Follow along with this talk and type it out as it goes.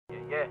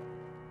Yeah.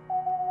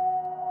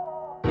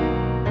 Got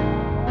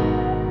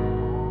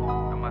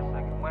my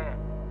second win.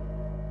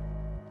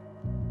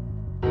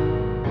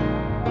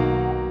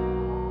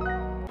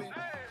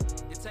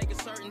 It take a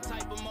certain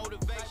type of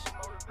motivation.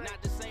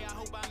 Not to say I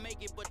hope I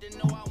make it, but to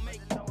know I'll make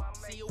it.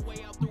 See a way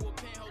out through a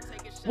pinhole,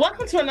 take a shot.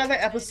 Welcome to another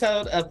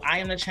episode of I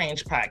Am the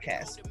Change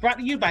podcast, brought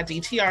to you by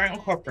DTR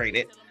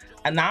Incorporated,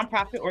 a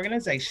nonprofit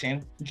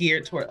organization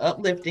geared toward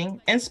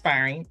uplifting,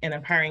 inspiring, and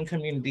empowering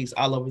communities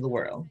all over the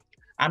world.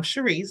 I'm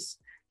Sharice,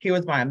 here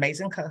with my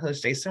amazing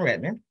co-host, Jason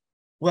Redmond.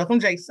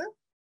 Welcome, Jason.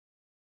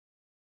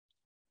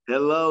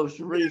 Hello,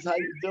 Sharice. How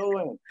you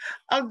doing?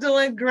 I'm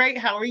doing great.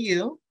 How are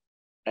you?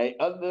 Hey,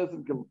 other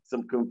than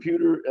some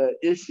computer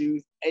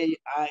issues,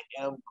 I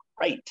am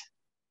great.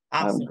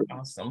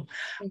 Awesome.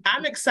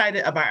 I'm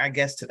excited about our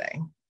guest today.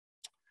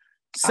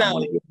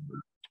 So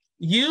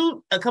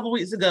you, a couple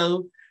weeks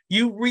ago,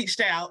 you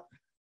reached out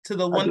to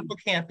the wonderful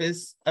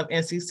campus of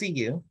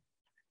NCCU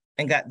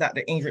and got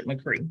Dr. Ingrid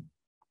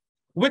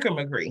Wicker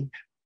McCree.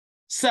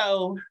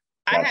 So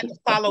I had to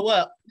follow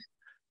up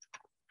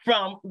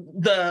from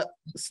the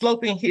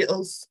sloping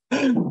hills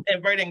and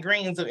verdant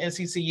greens of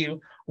NCCU,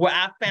 where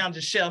I found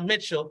Jashell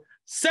Mitchell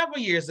several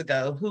years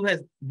ago, who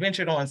has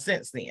ventured on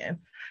since then.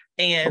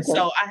 And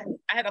so I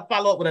had to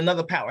follow up with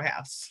another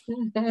powerhouse.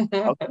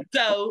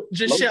 So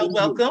Jashell,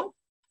 welcome.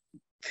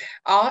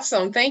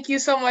 Awesome. Thank you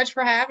so much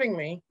for having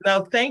me.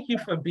 No, thank you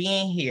for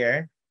being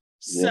here.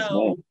 Yes,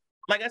 so,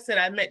 like I said,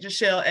 I met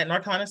Jashell at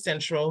North Carolina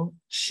Central.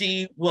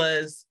 She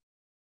was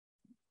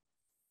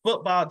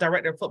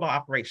director of football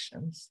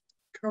operations.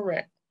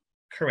 Correct.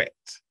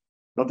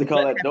 Don't they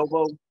call that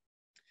Dobo?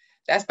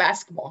 That's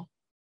basketball.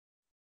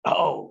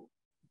 Oh,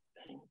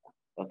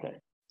 okay.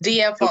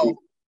 DFO. So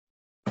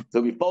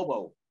it'll be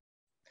Fobo.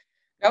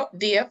 Nope,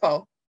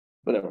 DFO.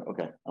 Whatever.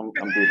 Okay, I'm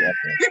good at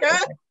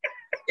that.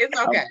 It's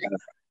okay.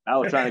 I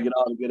was trying to get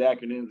all the good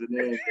acronyms in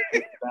there.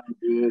 It sounded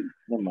good.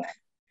 Never mind.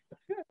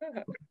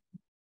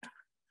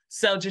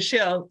 So,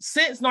 Jashell,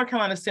 since North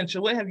Carolina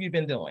Central, what have you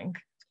been doing?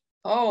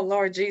 Oh,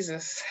 Lord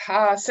Jesus.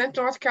 Since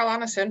North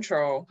Carolina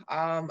Central,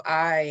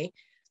 I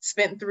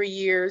spent 3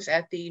 years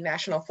at the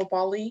National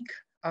Football League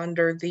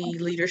under the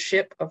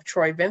leadership of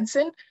Troy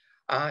Benson,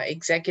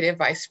 Executive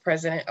Vice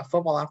President of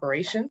Football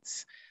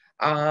Operations.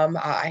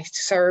 I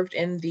served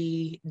in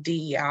the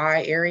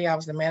DEI area. I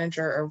was the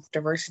manager of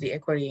diversity,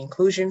 equity,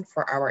 inclusion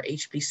for our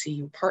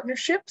HBCU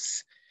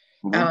partnerships.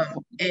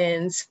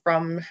 And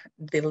from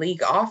the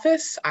league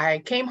office, I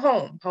came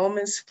home. Home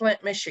is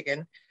Flint,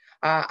 Michigan.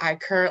 I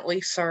currently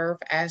serve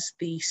as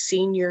the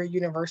Senior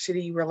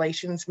University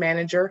Relations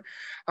Manager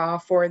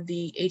for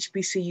the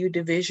HBCU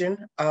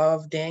division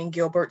of Dan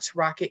Gilbert's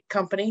Rocket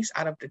Companies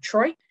out of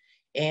Detroit.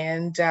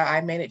 And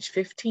I manage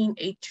 15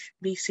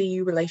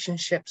 HBCU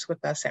relationships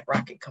with us at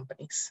Rocket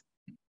Companies.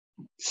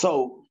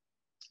 So,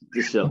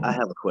 Jashell, I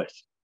have a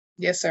question.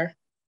 Yes, sir.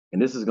 And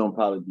this is going to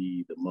probably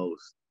be the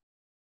most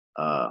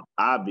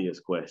obvious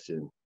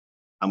question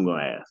I'm going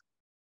to ask.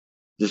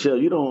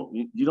 Jashell, you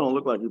don't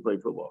look like you play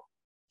football.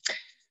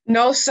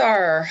 No,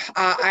 sir,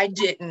 I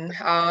didn't.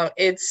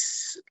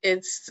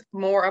 It's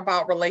more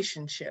about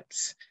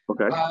relationships.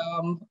 Okay.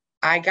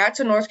 I got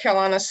to North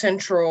Carolina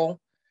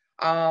Central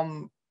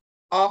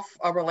off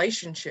a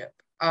relationship.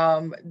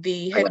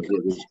 The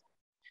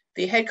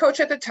head coach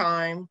at the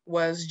time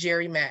was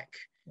Jerry Mack.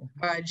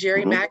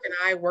 Jerry Mack and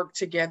I worked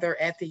together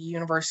at the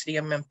University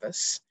of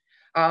Memphis.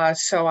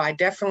 So I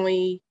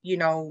definitely,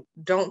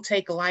 don't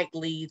take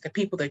lightly the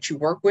people that you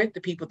work with,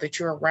 the people that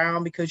you're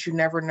around, because you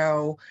never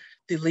know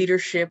the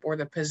leadership or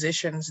the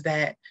positions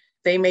that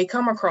they may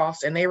come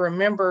across, and they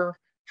remember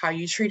how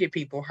you treated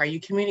people, how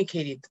you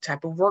communicated, the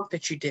type of work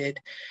that you did.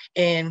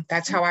 And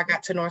that's how I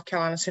got to North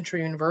Carolina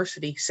Central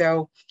University.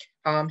 So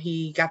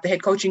he got the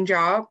head coaching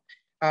job.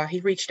 He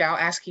reached out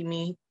asking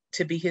me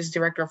to be his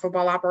director of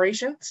football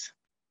operations.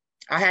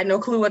 I had no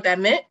clue what that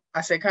meant.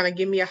 I said, kind of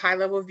give me a high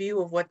level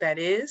view of what that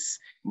is.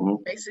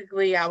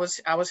 Basically, I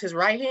was his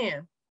right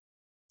hand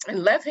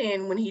and left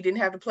hand when he didn't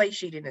have the play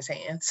sheet in his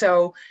hand.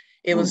 So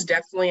it was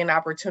definitely an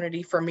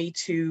opportunity for me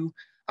to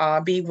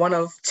be one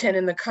of 10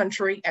 in the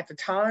country at the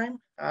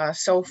time.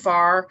 So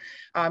far,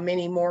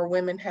 many more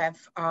women have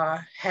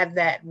had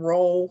that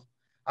role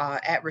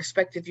at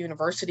respective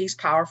universities,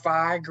 Power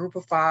 5, Group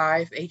of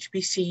 5,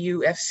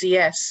 HBCU,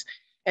 FCS.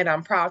 And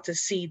I'm proud to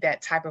see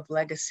that type of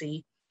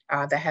legacy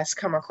that has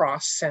come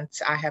across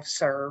since I have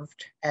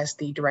served as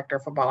the Director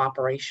of Football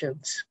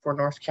Operations for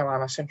North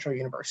Carolina Central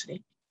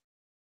University.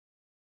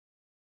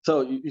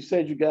 So you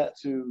said you got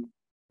to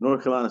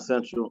North Carolina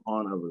Central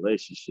on a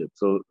relationship.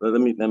 So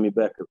let me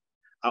back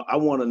up. I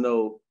want to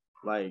know,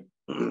 like,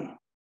 and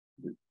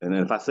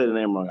if I say the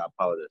name wrong, I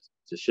apologize.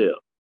 Jashell.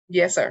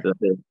 Yes, sir.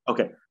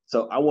 Okay.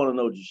 So I want to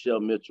know Jashell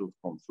Mitchell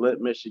from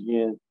Flint,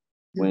 Michigan,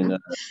 when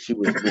she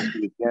was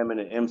jamming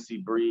at MC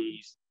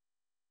Breeze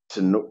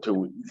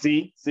to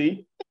see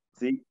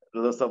a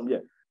little something. Yeah.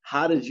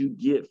 How did you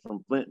get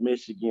from Flint,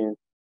 Michigan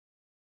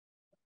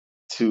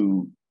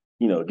to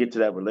get to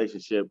that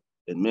relationship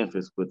in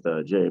Memphis with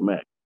Jerry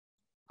Mack?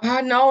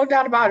 No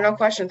doubt about it, no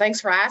question.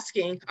 Thanks for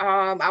asking.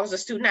 I was a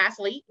student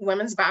athlete,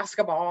 women's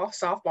basketball,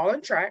 softball,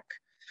 and track.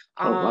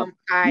 Wow.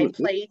 I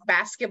played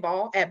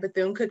basketball at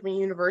Bethune-Cookman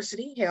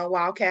University, Hale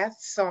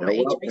Wildcats, so I'm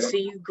an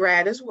HBCU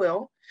grad as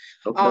well.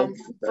 Okay.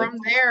 From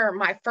there,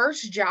 my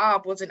first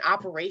job was in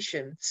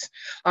operations.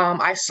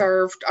 I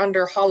served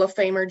under Hall of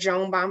Famer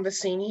Joan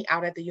Bombacini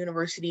out at the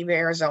University of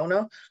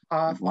Arizona,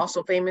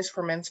 also famous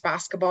for men's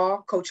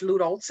basketball, Coach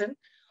Lute Olson.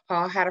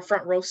 Had a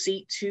front row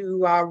seat to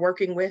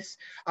working with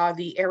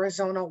the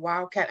Arizona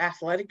Wildcat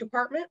Athletic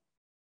Department.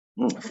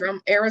 From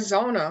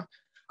Arizona,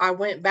 I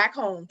went back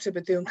home to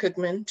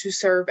Bethune-Cookman to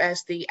serve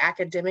as the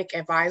academic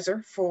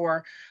advisor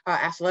for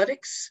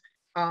athletics.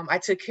 I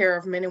took care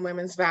of men and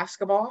women's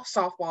basketball,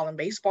 softball, and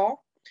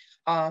baseball.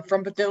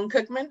 From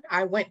Bethune-Cookman,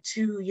 I went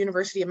to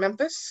University of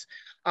Memphis.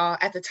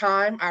 At the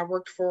time, I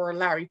worked for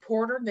Larry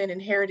Porter, then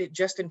inherited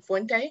Justin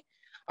Fuente,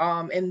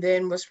 and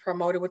then was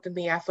promoted within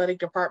the athletic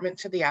department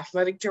to the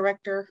athletic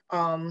director,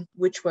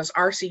 which was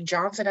R.C.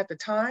 Johnson at the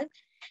time.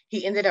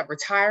 He ended up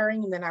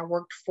retiring, and then I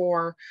worked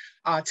for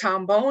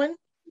Tom Bowen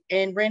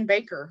and Ren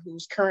Baker,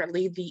 who's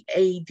currently the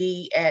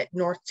AD at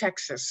North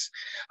Texas.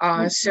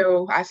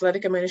 So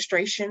athletic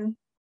administration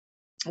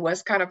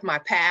was kind of my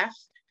path.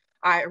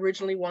 I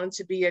originally wanted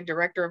to be a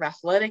director of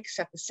athletics.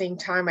 At the same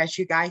time, as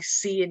you guys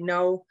see and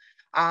know,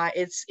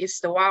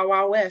 it's the Wild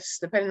Wild West,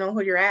 depending on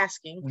who you're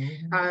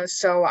asking.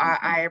 So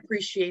I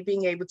appreciate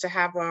being able to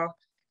have a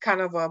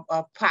kind of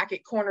a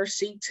pocket corner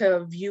seat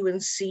to view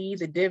and see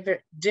the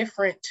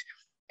different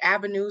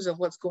avenues of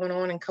what's going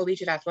on in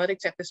collegiate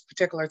athletics at this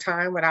particular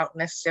time without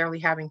necessarily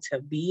having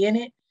to be in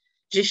it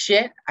just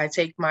yet. I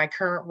take my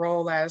current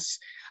role as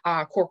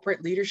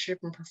corporate leadership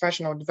and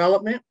professional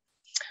development.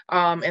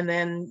 And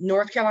then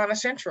North Carolina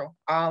Central,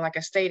 like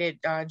I stated,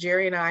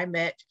 Jerry and I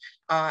met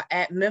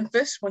at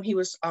Memphis when he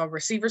was a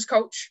receivers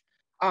coach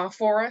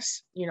for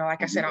us. You know,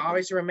 like I said, I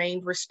always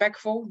remained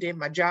respectful, did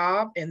my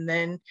job. And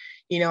then,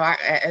 you know,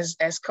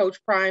 as Coach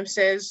Prime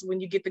says,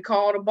 when you get the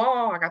call to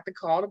ball, I got the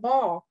call to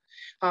ball.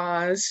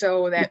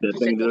 So that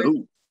thing to the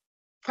hoop.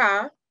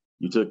 Huh?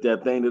 You took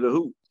that thing to the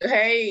hoop.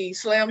 Hey,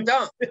 slam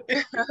dunk.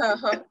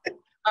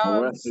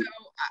 So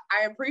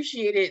I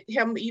appreciated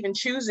him even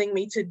choosing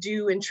me to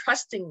do and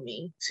trusting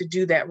me to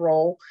do that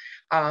role.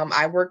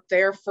 I worked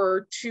there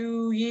for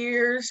 2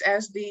 years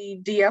as the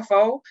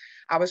DFO.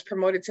 I was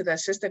promoted to the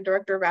assistant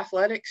director of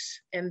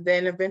athletics and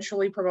then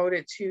eventually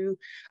promoted to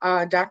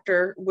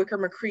Dr. Wicker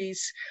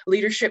McCree's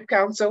leadership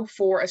council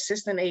for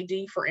assistant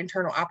AD for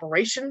internal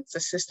operations,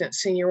 assistant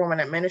senior woman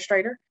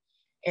administrator.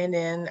 And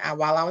then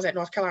while I was at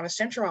North Carolina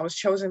Central, I was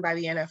chosen by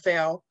the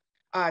NFL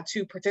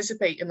to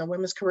participate in the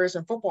Women's Careers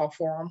in Football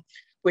Forum,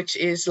 which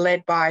is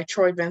led by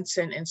Troy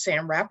Vincent and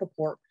Sam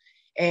Rappaport.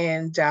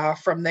 And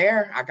from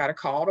there, I got a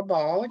call to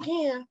ball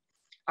again.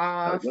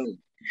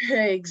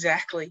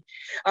 Exactly.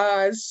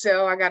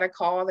 So I got a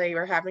call. They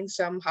were having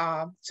some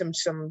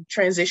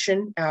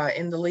transition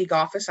in the league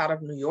office out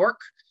of New York,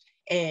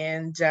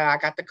 and I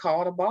got the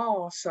call to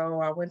ball. So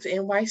I went to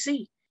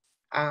NYC.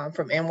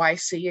 From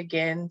NYC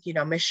again, you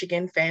know,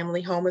 Michigan,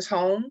 family, home is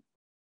home.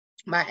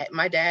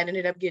 My dad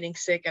ended up getting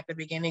sick at the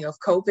beginning of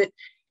COVID,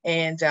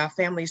 and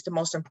family is the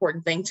most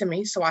important thing to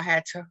me. So I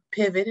had to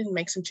pivot and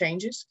make some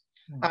changes.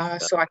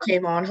 So I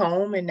came on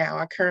home, and now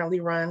I currently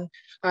run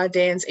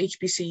Dan's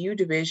HBCU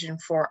division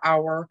for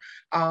our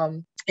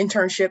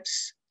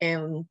internships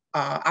and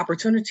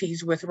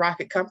opportunities with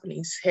Rocket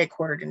Companies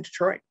headquartered in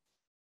Detroit.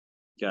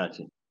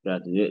 Gotcha.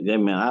 Yeah,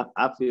 man,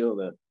 I feel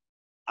the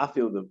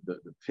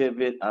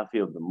pivot. I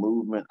feel the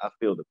movement. I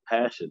feel the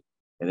passion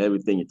and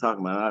everything you're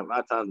talking about. A lot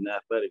of times in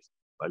athletics,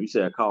 like you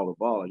said, I call the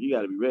ball. Like, you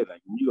got to be ready.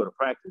 Like when you go to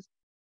practice,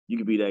 you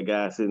could be that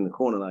guy sitting in the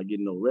corner not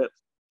getting no reps.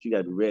 You got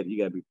to be ready. You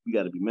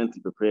got to be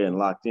mentally prepared and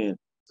locked in.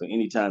 So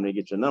anytime they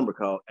get your number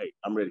called, hey,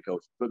 I'm ready,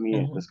 coach. Put me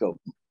in. Let's go.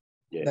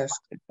 Yeah,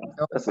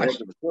 that's a heck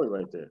of a story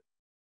right there.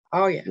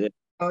 Oh yeah.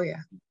 Oh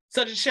yeah.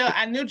 So Jashell,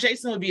 I knew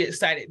Jason would be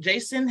excited.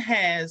 Jason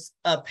has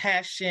a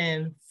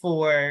passion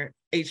for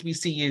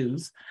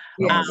HBCUs.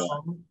 Yes.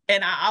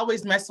 And I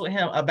always mess with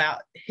him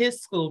about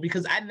his school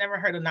because I never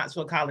heard of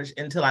Knoxville College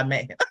until I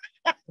met him.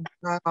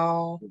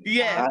 Wow.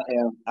 Yeah.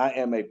 I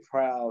am a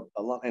proud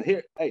alum. And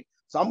here, hey,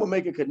 so I'm gonna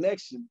make a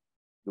connection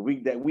the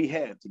week that we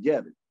had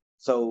together.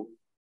 So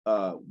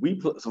so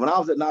when I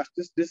was at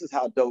Knoxville, this is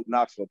how dope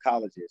Knoxville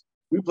College is.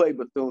 We played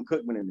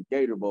Bethune-Cookman in the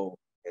Gator Bowl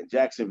in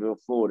Jacksonville,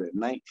 Florida in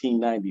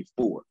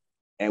 1994.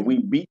 And we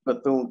beat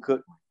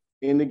Bethune-Cookman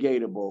in the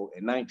Gator Bowl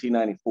in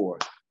 1994,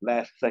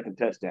 last second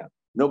touchdown.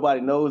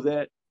 Nobody knows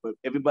that, but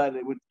everybody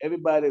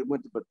that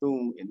went to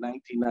Bethune in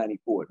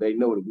 1994, they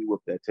know that we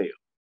whooped that tail.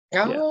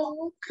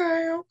 Oh,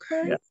 yeah.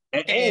 Okay.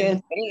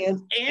 Yeah.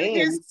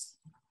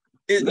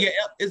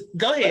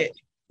 Go ahead.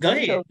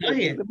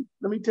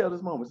 Let me tell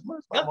this moment.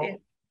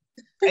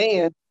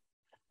 And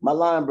my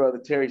line brother,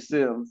 Terry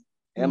Sims,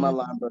 and my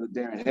line brother,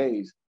 Darren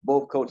Hayes,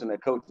 both coaching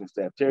that coaching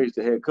staff. Terry's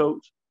the head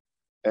coach,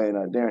 and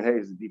Darren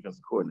Hayes is the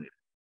defensive coordinator.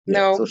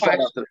 So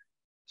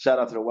shout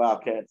out to the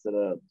Wildcats at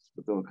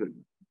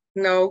Bethune-Cookman.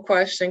 No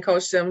question.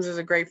 Coach Sims is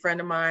a great friend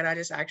of mine. I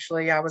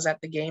was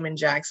at the game in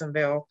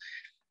Jacksonville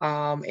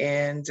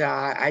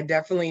I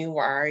definitely,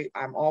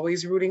 I'm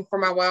always rooting for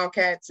my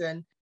Wildcats,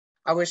 and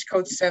I wish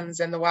Coach Sims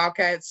and the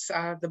Wildcats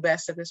the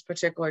best at this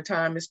particular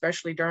time,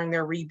 especially during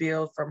their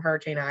rebuild from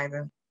Hurricane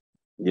Ivan.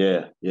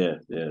 Yeah, yes.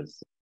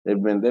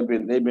 They've been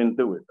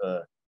through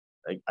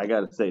it. I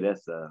gotta say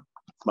that's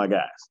my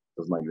guys.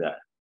 Those my guys.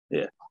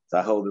 Yeah. So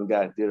I hold them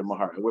guys dear to my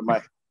heart. And when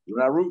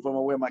I root for them,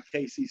 I wear my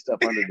KC stuff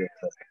under there.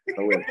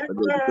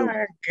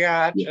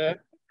 Gotcha.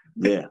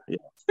 Yeah.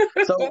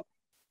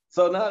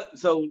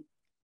 So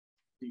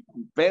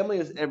family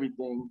is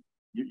everything.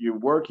 You're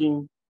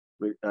working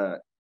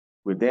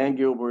with Dan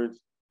Gilbert's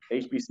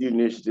HBCU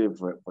initiative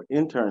for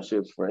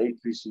internships for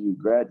HBCU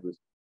graduates.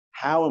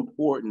 How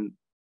important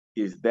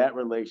is that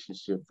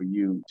relationship for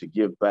you to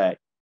give back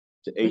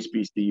to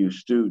HBCU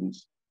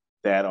students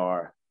that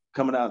are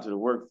coming out to the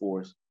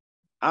workforce?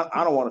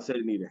 I don't want to say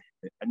I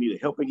need a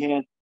helping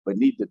hand, but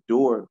need the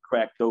door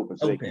cracked open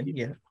so they can get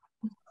yeah.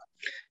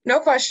 No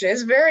question.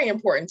 It's very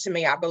important to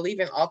me. I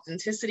believe in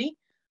authenticity.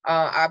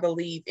 I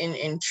believe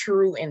in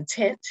true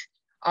intent.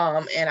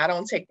 And I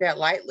don't take that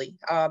lightly.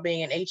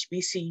 Being an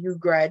HBCU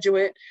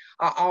graduate,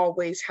 I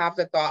always have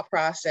the thought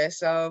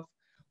process of,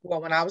 well,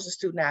 when I was a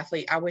student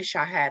athlete, I wish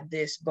I had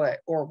this,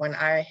 or when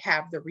I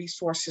have the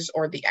resources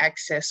or the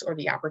access or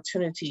the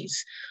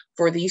opportunities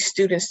for these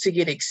students to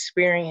get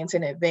experience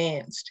and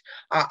advanced,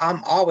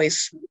 I'm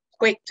always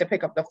quick to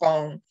pick up the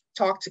phone,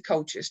 talk to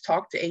coaches,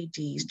 talk to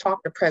ADs,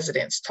 talk to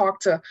presidents, talk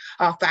to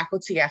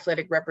faculty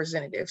athletic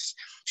representatives,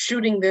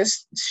 shooting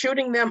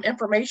them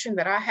information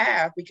that I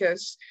have,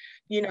 because,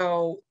 you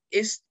know,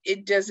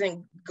 it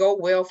doesn't go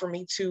well for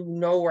me to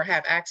know or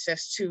have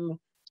access to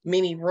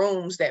many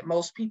rooms that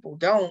most people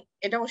don't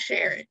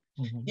share it.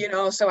 You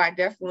know, so I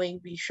definitely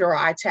be sure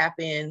I tap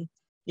in,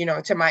 you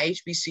know, to my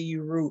HBCU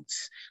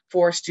roots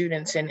for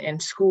students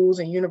and schools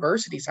and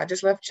universities. I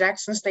just left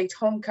Jackson State's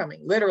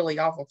homecoming, literally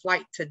off a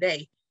flight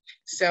today.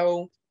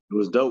 So it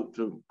was dope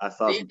too. I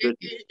saw some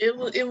pictures.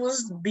 It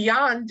was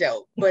beyond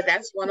dope, but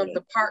that's one of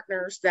the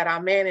partners that I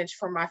manage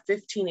for my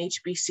 15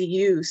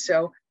 HBCUs.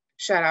 So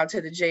shout out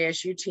to the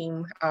JSU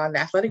team, the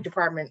athletic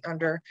department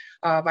under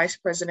Vice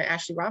President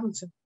Ashley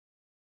Robinson.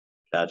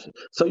 Gotcha.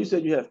 So you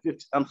said you have 15.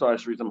 I'm sorry,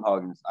 Sharice, I'm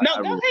hogging this.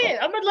 No, go ahead.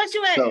 I'm gonna let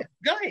you ask.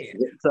 Go ahead.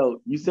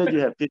 So you said you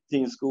have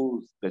 15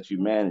 schools that you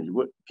manage.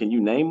 What can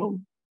you name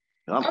them?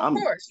 Of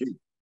course.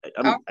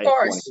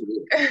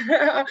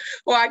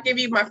 Well, I give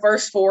you my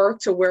first four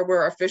to where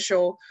we're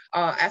official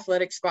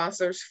athletic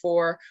sponsors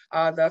for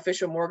the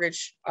official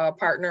mortgage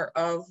partner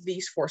of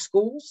these four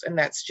schools, and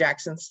that's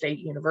Jackson State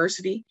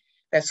University,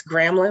 that's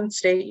Grambling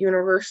State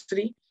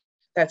University,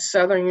 that's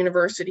Southern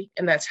University,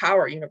 and that's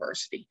Howard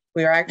University.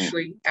 We are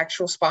actually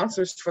actual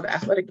sponsors for the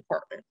athletic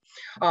department.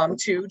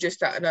 To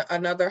just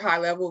another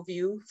high-level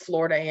view,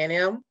 Florida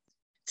A&M,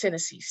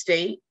 Tennessee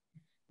State,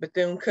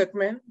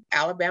 Bethune-Cookman,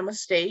 Alabama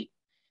State.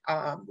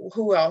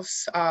 Who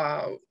else?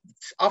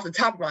 Off the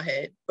top of my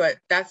head, but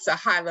that's a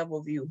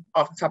high-level view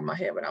off the top of my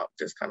head without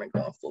just kind of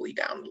going fully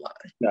down the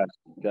line.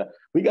 Gotcha.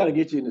 We got to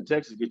get you into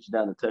Texas, get you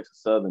down to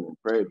Texas Southern and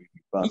Prairie.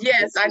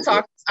 Yes,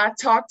 I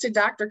talked to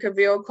Dr.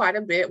 Cavill quite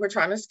a bit. We're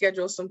trying to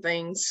schedule some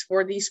things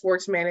for the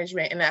sports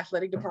management and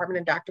athletic department,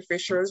 and Dr.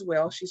 Fisher as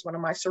well. She's one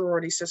of my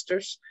sorority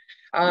sisters.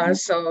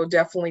 So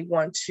definitely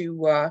want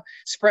to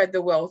spread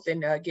the wealth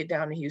and get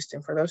down to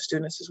Houston for those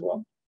students as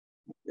well.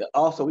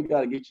 Also, we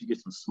got to get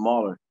some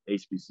smaller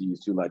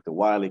HBCUs too, like the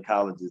Wiley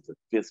Colleges, the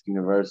Fisk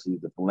University,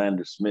 the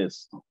Philander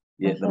Smiths,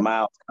 the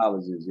Miles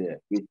Colleges.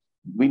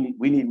 We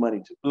need money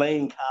too.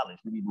 Lane College,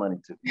 we need money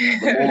too.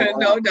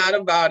 No doubt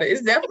about it.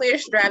 It's definitely a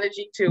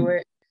strategy to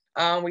it.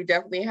 We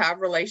definitely have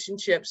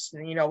relationships.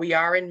 You know, we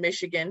are in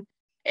Michigan,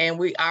 and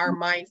we are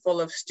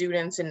mindful of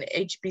students and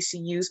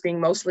HBCUs being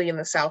mostly in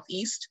the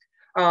Southeast.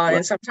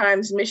 And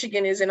sometimes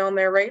Michigan isn't on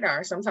their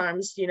radar.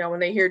 Sometimes, you know, when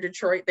they hear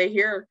Detroit, they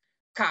hear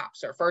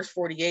Cops or First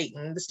 48,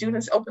 and the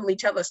students openly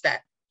tell us that.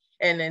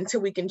 And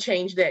until we can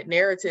change that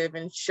narrative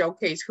and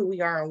showcase who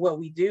we are and what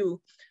we do,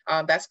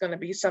 that's going to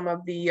be some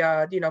of the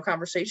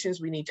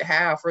conversations we need to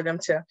have for them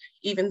to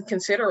even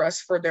consider us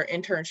for their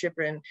internship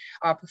and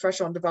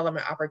professional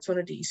development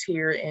opportunities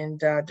here in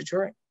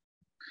Detroit.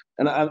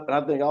 And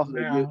I think also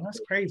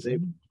that's crazy.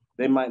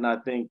 They might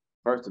not think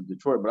first of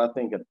Detroit, but I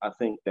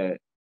think that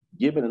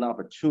given an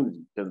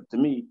opportunity, because to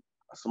me,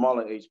 a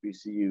smaller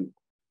HBCU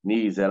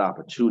needs that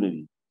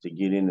opportunity to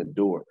get in the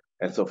door.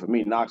 And so for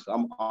me,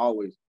 Knoxville,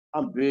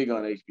 I'm big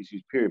on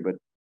HBCUs, period, but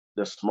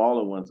the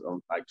smaller ones,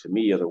 like to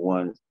me, are the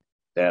ones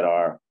that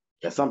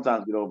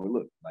sometimes get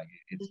overlooked. Like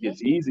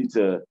it's easy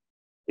to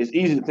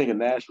think of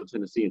Nashville,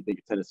 Tennessee, and think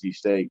of Tennessee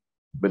State,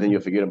 but then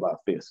you'll forget about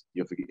Fisk.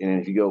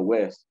 And if you go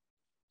west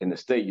in the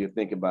state, you'll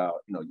think about,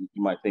 you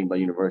might think about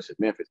University of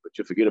Memphis, but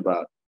you'll forget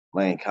about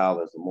Lane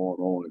College and more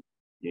and on.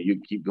 You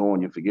keep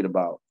going, you forget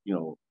about,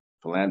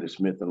 Philander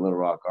Smith and Little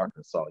Rock,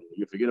 Arkansas.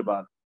 You forget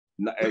about,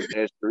 as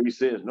Therese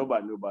says,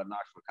 nobody knew about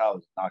Knoxville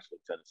College, Knoxville,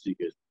 Tennessee,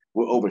 because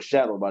we're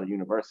overshadowed by the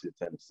University of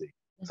Tennessee.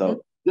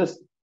 So just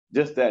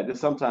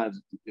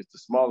sometimes it's the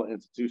smaller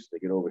institutions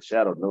that get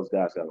overshadowed.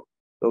 And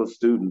those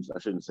students, I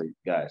shouldn't say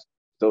guys,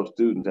 those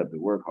students have to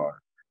work hard.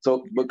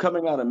 So, but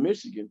coming out of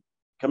Michigan,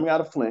 coming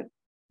out of Flint,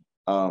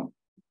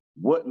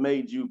 what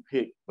made you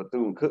pick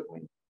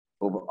Bethune-Cookman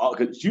over all?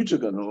 Because you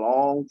took a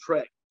long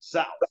trek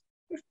south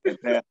and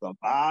passed a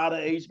lot of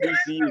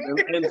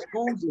HBCUs and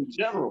schools in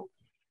general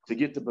to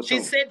get to Bethune.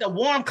 She said the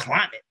warm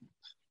climate.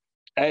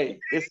 Hey,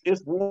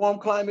 it's warm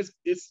climates.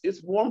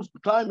 It's warm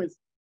climates.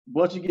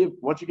 Once you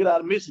get out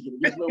of Michigan,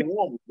 it gets a little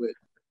warmer.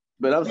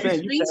 But I'm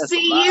saying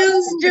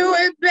HBCUs do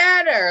it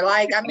better.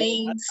 Like, I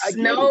mean, I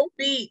snow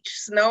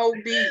beach.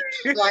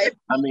 Like,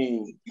 I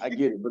mean, I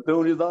get it.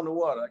 Bethune is on the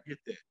water. I get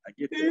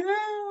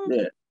that.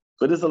 Yeah.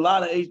 But there's a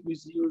lot of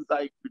HBCUs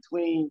like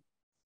between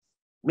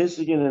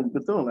Michigan and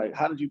Bethune. Like,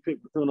 how did you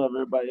pick Bethune over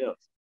everybody else?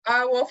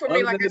 Well, for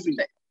me, like I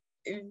said,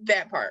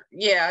 that part.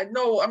 Yeah,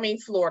 no, I mean,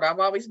 Florida. I've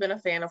always been a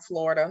fan of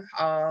Florida.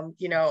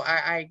 You know,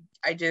 I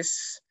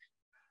just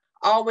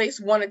always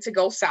wanted to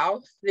go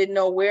south, didn't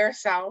know where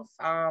south.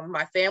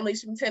 My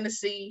family's from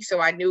Tennessee, so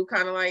I knew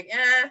kind of like,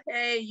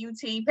 hey,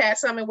 UT, Pat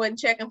Summitt wasn't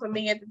checking for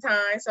me at the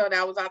time, so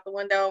that was out the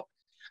window.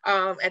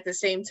 At the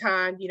same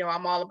time, you know,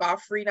 I'm all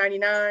about free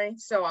 99,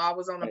 so I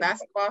was on a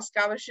basketball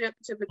scholarship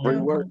to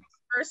Bethune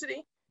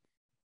University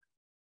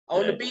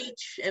on the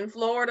beach in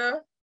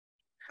Florida.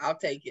 I'll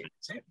take it.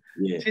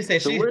 Yeah. She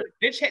said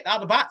they checked all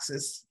the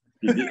boxes.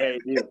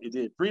 It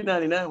did. Free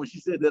 99. When she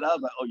said that, I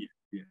was like, oh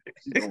yeah.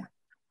 She's going.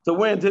 So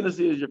where in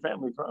Tennessee is your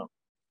family from?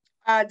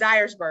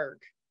 Dyersburg.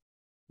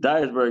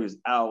 Dyersburg is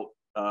out.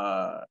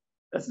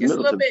 That's it's a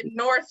little bit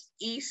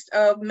northeast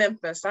of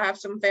Memphis. I have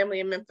some family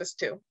in Memphis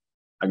too.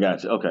 I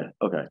got you. Okay.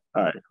 All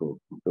right.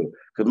 Cool.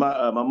 Because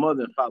my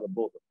mother and father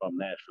both are from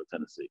Nashville,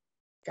 Tennessee.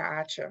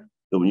 Gotcha.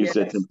 So when you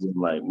said Tennessee, I'm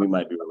like, we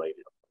might be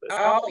related.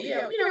 Oh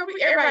yeah, you know,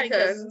 everybody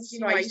cousins.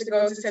 You know, I used to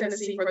go to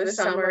Tennessee for the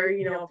summer.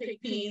 You know,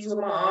 pick peas with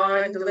my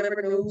aunt,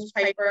 deliver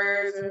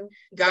newspapers and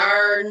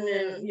garden,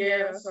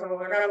 and so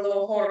I got a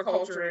little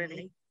horticulture in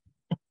me.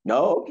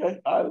 Oh,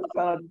 okay. All right, let's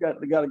find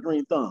out you got a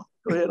green thumb.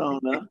 Go ahead on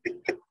now.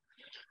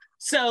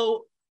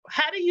 So,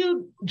 how do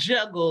you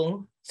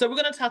juggle? So, we're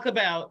going to talk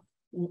about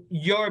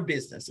your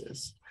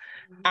businesses.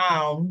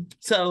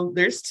 So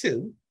there's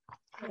two,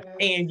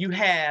 and you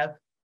have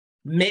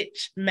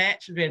Match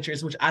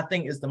Ventures, which I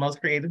think is the most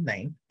creative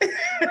name.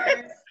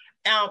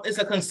 It's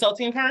a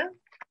consulting firm.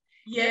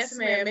 Yes,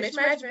 ma'am.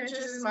 Match Ventures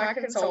is my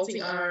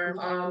consulting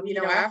arm. You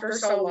know, after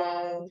so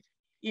long,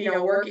 you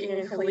know, working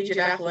in collegiate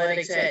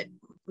athletics at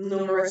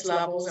numerous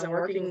levels and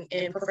working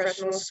in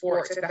professional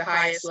sports at the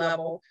highest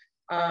level,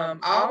 I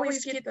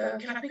always get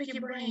can I pick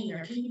your brain,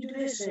 or can you do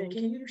this, and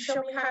can you show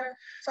me how to?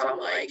 So I'm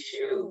like,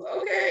 shoot,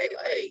 okay,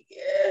 like,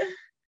 yeah.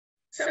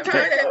 Sometimes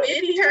that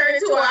meeting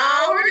turns into an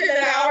hour, and then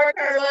an hour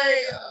turns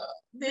like,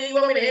 do you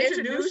want me to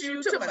introduce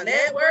you to my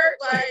network?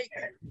 Like,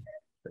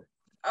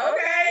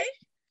 okay.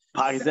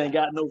 Pockets ain't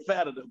got no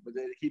fat of them, but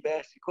they keep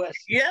asking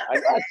questions. Yeah.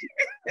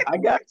 I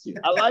got you.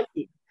 I like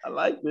it. I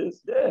like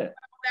this. Yeah.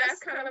 That's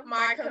kind of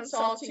my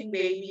consulting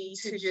baby,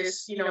 to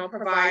just, you know,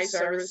 provide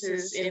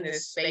services in the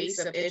space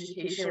of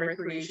education,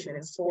 recreation,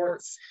 and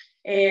sports.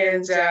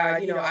 And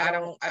you know, I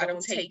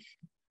don't take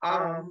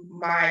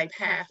my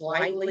path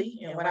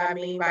lightly. And what I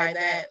mean by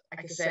that,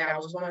 like I said, I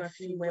was one of the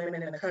few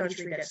women in the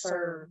country that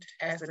served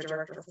as the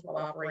director of football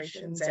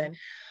operations. And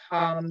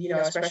you know,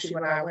 especially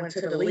when I went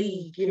to the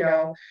league, you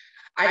know,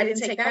 I didn't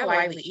take that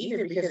lightly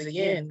either, because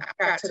again, I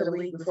got to the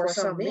league before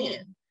some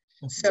men.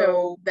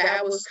 So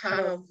that was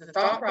kind of the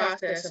thought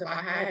process of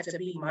I had to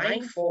be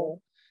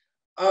mindful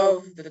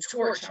of the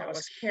torch I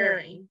was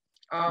carrying.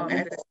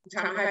 At the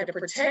same time, I had to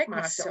protect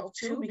myself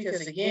too,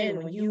 because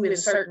again, when you in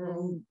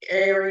certain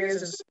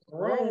areas and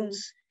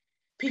rooms,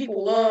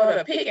 people love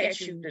to pick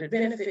at you to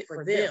benefit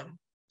for them.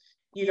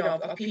 You know,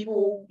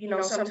 people, you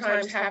know,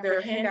 sometimes have their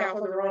hand out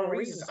for the wrong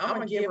reasons.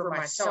 I'm a giver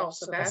myself,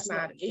 so that's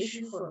not an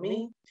issue for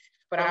me,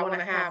 but I want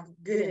to have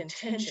good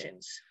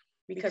intentions,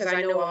 because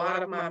I know a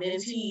lot of my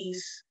mentees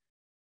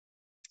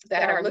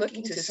that are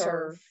looking to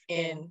serve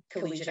in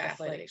collegiate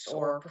athletics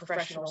or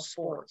professional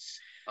sports,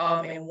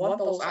 and want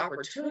those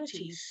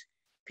opportunities.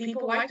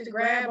 People like to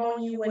grab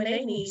on you when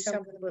they need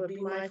something, but be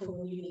mindful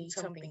when you need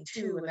something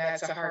too. And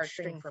that's a hard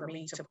string for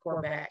me to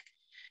pour back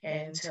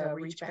and to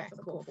reach back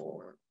and pull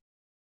forward.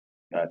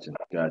 Gotcha.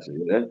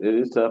 It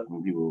is tough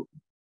when people,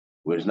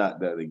 where it's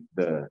not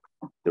the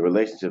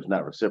relationship's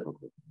not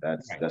reciprocal.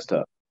 That's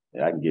tough.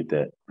 Yeah, I can get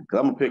that. Because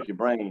I'm gonna pick your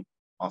brain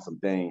on some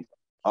things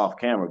off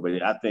camera,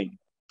 but I think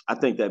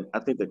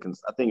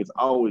it's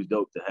always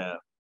dope to have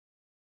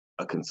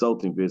a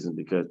consulting business,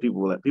 because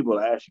people will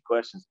ask you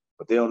questions,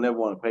 but they'll never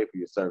want to pay for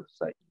your service.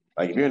 Like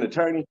if you're an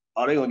attorney,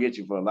 they're gonna get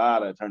you for a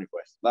lot of attorney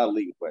questions, a lot of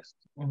legal questions.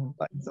 Mm-hmm.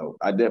 Like, so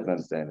I definitely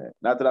understand that.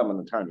 Not that I'm an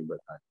attorney, but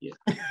yeah.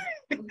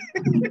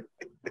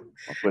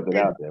 I'll put it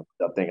out there.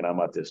 I'm thinking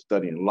I'm out there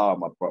studying law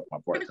my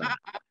part time.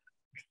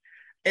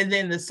 And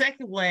then the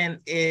second one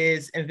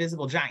is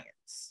Invisible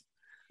Giants.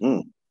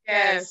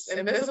 Yes,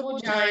 Invisible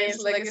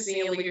Giants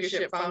Legacy and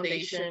Leadership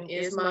Foundation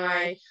is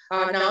my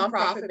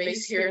nonprofit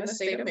based here in the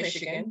state of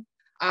Michigan.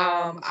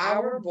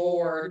 Our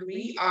board,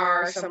 we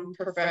are some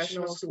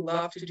professionals who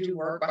love to do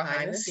work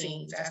behind the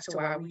scenes as to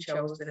why we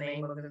chose the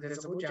name of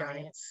Invisible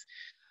Giants.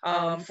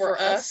 For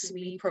us,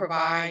 we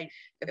provide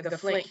the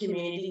Flint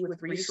community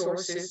with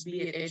resources,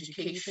 be it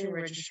education,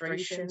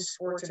 registration,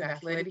 sports and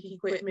athletic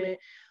equipment,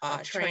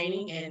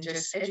 training, and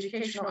just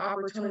educational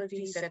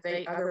opportunities that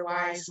they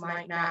otherwise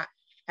might not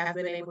have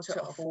been able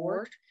to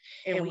afford.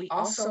 And we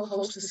also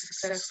host a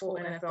successful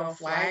NFL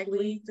flag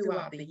league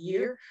throughout the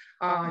year,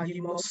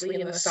 mostly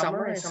in the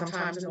summer and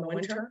sometimes in the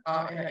winter,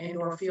 in an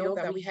indoor field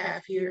that we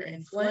have here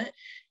in Flint.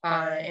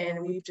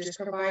 And we just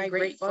provide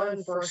great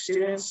fun for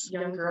students,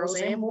 young girls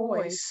and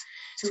boys,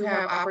 to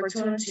have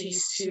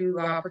opportunities to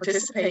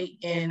participate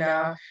in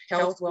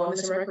health,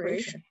 wellness, and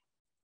recreation.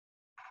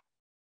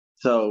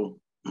 So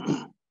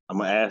I'm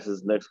going to ask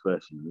this next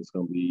question. It's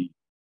going to be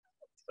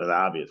an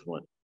obvious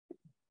one.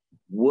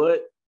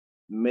 What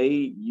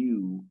made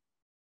you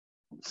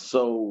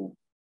so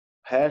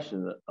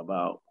passionate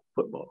about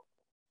football?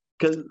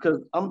 Because this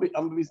is gonna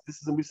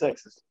be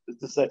sexist. It's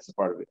the sexist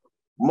part of it.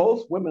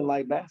 Most women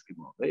like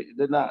basketball.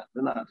 They're not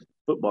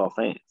football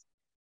fans.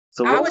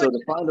 So to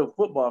find a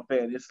football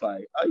fan, it's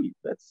like, oh,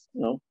 that's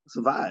it's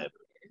a vibe.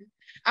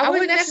 I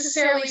wouldn't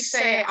necessarily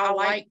say I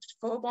liked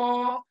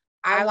football.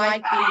 I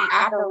like the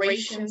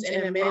operations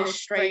and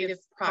administrative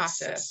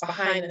process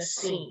behind the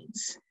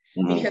scenes.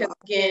 Mm-hmm. Because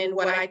again,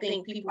 what I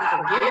think people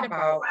forget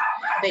about,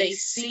 they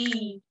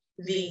see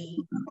the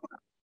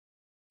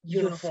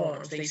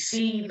uniforms, they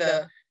see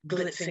the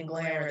glitz and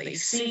glamour, they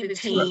see the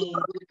team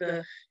with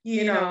the,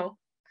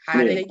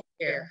 how did they get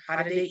there?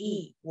 How did they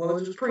eat? What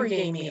was the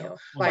pregame meal?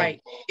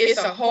 Like, it's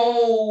a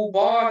whole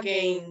ball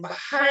game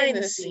behind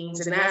the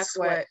scenes, and that's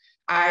what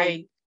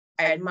I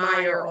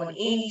admire on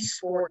any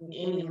sport and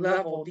any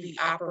level, the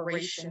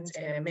operations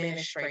and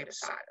administrative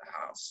side of the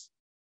house.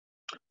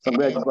 I'm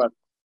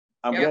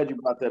glad you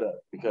brought that up,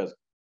 because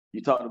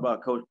you talked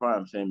about Coach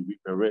Prime saying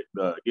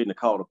getting a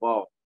call to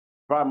ball.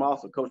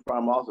 Coach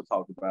Prime also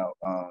talked about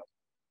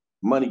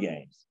money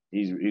games.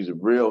 He's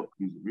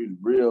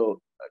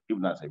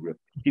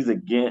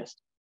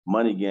against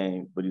money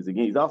games, but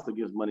he's also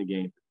against money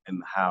games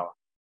and how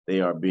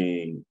they are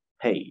being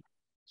paid.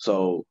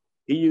 So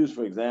he used,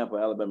 for example,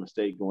 Alabama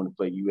State going to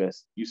play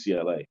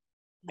UCLA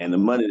and the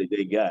money that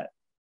they got.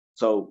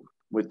 So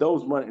with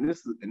those money, and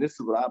this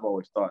is what I've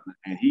always thought,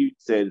 and he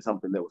said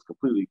something that was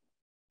completely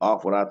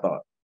off what I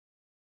thought.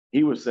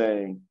 He was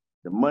saying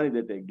the money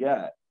that they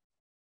got,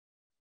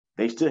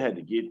 they still had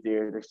to get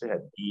there, they still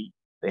had to eat,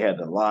 they had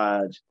to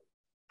lodge.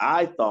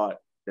 I thought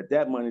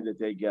that money that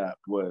they got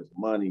was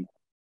money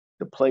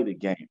to play the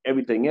game.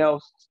 Everything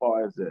else, as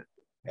far as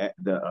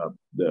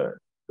the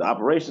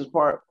operations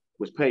part,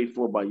 was paid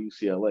for by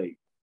UCLA,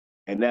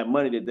 and that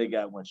money that they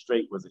got went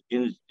straight, was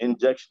an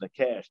injection of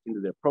cash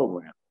into their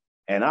program.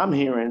 And I'm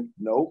hearing,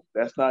 nope,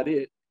 that's not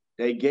it.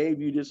 They gave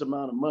you this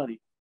amount of money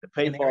to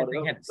pay for all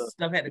the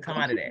stuff had to come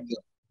out of that.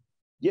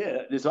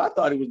 Yeah, so I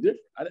thought it was different.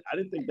 I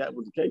didn't think that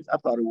was the case. I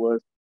thought it was,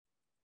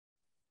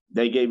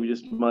 they gave you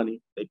this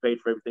money, they paid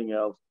for everything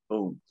else,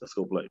 boom, let's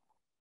go play.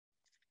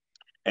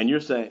 And you're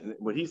saying,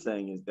 what he's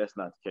saying is that's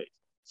not the case.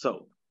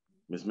 So,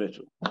 Ms.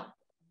 Mitchell,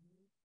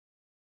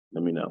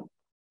 let me know.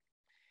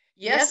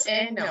 Yes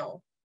and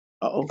no.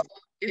 Uh-oh.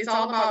 It's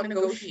all about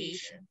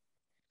negotiation.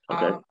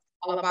 Okay.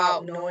 All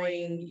about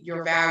knowing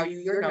your value,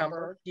 your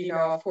number.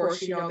 Of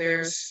course,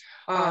 there's,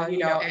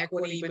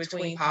 equity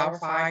between Power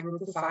 5,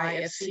 Group of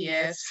 5,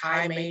 FCS,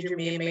 high major,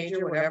 mid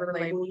major, whatever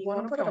label you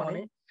want to put on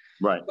it.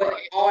 Right. But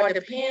it all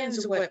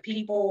depends. What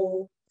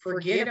people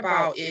forget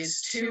about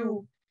is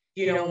too,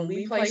 when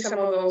we play some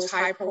of those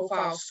high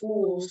profile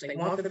schools, they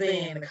want the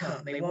band to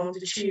come, they want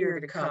the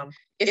cheer to come.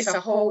 It's a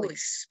whole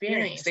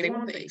experience. They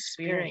want the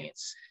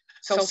experience.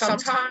 So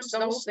sometimes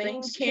those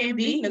things can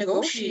be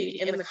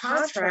negotiated in the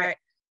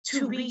contract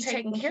to be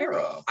taken care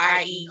of,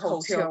 i.e.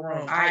 hotel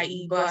room,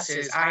 i.e.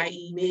 buses,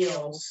 i.e.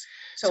 meals.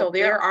 So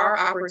there are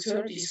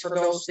opportunities for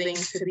those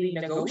things to be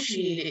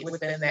negotiated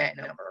within that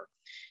number.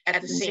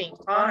 At the same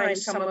time,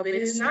 some of it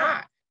is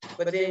not.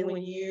 But then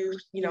when you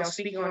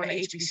speaking on the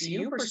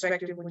HBCU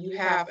perspective, when you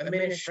have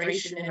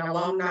administration and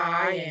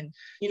alumni and,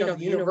 the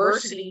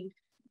university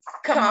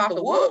come out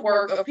the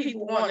woodwork of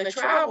people wanting to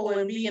travel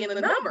and be in the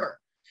number.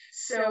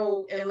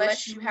 So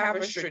unless you have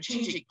a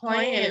strategic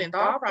plan and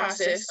thought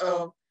process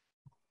of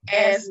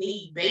as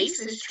need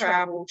basis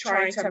travel,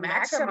 trying to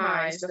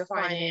maximize the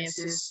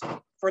finances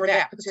for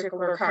that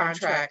particular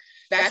contract,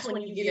 that's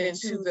when you get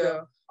into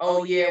the,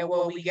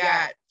 we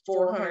got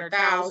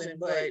 400,000,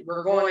 but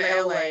we're going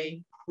to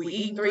LA. We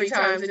eat 3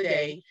 times a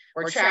day.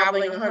 We're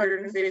traveling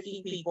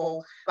 150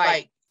 people.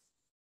 Like,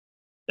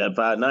 that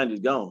 590 is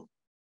gone.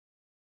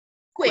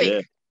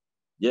 Quick.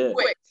 Yeah.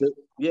 Quick.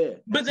 Yeah.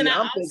 But then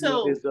I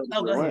also,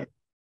 go ahead.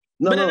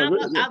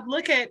 I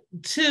look at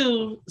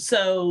too,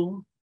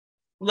 so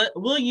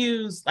we'll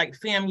use like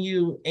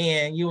FAMU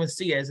and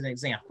UNC as an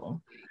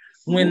example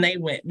when they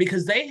went,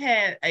 because they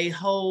had a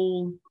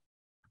whole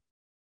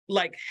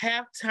like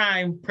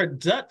halftime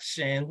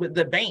production with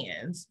the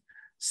bands.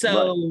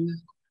 So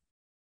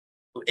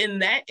in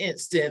that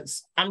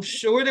instance, I'm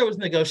sure there was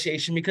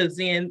negotiation, because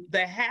then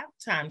the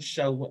halftime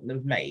show wouldn't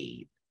have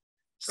made.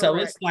 So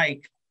It's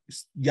like,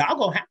 y'all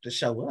gonna have to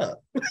show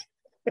up.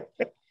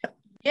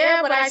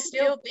 Yeah, but I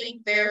still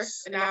think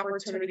there's an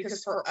opportunity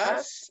because for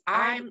us,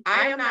 I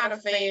am not a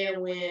fan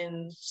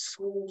when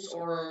schools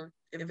or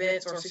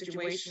events or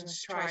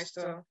situations tries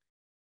to,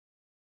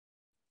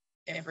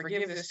 and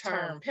forgive this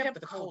term, pimp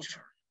the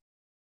culture.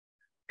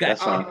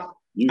 That's fine.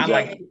 I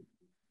like it.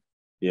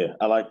 Yeah,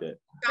 I like that.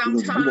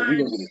 We're gonna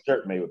get a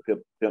shirt made with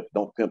pimp,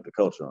 don't pimp the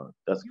culture on it.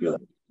 That's good.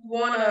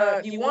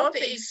 You want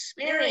the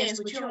experience,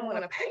 but you don't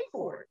want to pay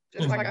for it.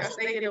 Just like I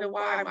stated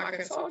why my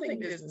consulting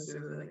business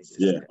is.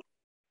 Yeah.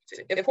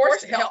 Of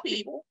course, to help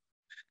people,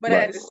 but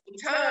at the same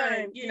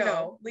time,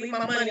 leave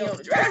my money on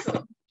the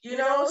dresser.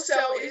 So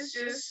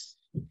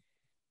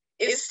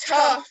it's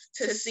tough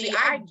to see.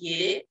 I get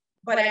it,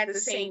 but at the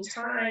same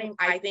time,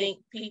 I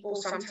think people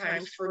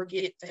sometimes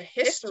forget the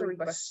history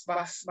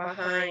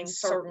behind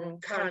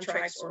certain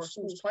contracts or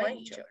schools playing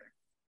each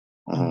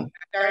other.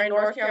 They're in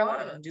North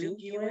Carolina, Duke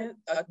and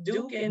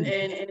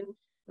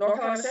North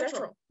Carolina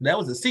Central. That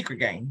was a secret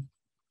game.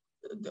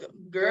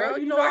 Girl, I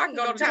can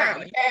go to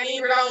town. You had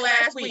Ingrid on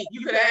last week.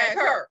 You could ask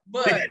her,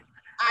 but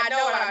I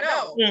know what I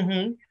know.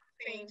 Mm-hmm. At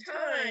the same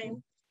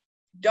time,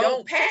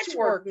 don't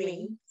patchwork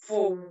me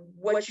for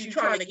what you're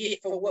trying to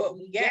get for what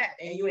we got,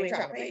 and you ain't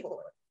trying to pay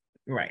for it.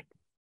 Right.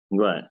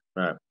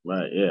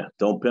 Yeah.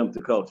 Don't pimp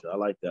the culture. I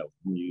like that.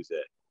 We use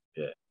that.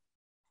 Yeah.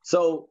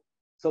 So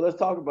let's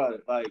talk about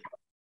it. Like,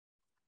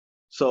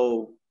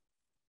 so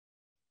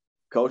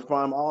Coach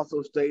Prime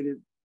also stated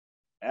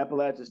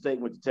Appalachian State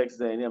went to Texas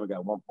A&M and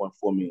got $1.4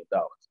 million.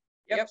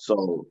 Yep.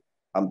 So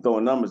I'm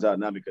throwing numbers out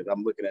now because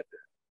I'm looking at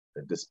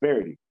the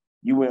disparity.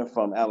 You went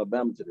from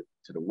Alabama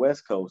to the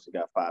West Coast and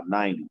got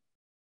 $590.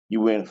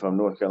 You went from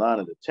North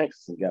Carolina to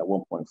Texas and got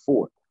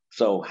 1.4.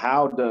 So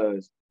how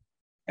does,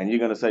 and you're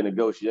going to say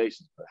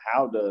negotiations, but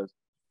how does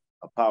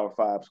a Power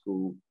 5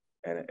 school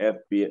and an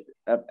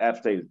App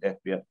State is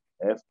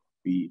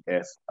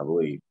FBS, I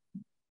believe,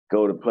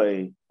 go to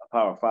play a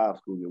Power 5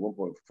 school get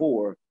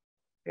 1.4,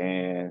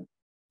 and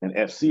an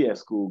FCS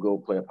school go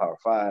play a Power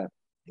 5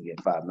 and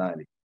get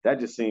 590?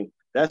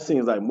 That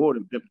seems like more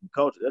than pimping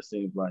culture. That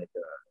seems like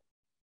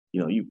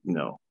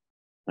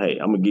hey,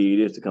 I'm gonna give you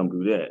this to come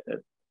do that.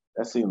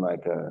 That seemed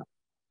like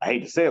I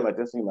hate to say it like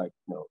that seemed like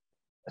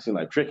that seemed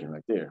like tricking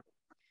right there.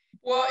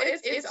 Well,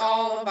 it's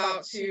all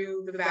about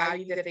the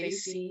value that they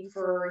see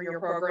for your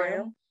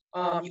program.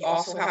 You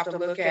also have to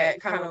look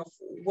at kind of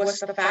what's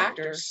the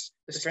factors,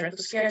 the strength of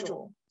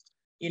schedule,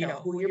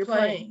 who you're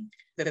playing,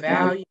 the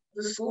value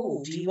of the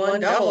school,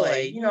 D1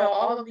 AA,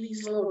 all of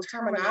these little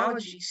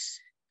terminologies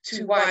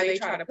to why they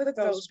try to put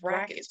those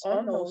brackets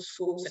on those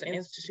schools and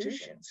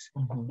institutions.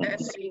 Mm-hmm. At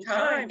the same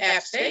time,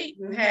 App State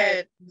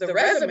had the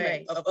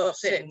resume of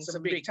upsetting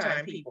some big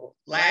time people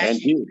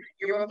last year.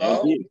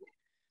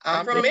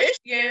 I'm from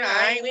Michigan.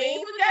 We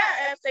ain't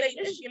forgot App State,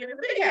 Michigan in the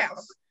big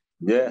house.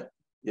 Yeah.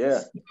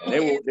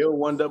 And they were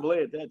 1 AA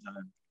at that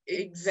time.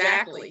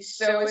 Exactly.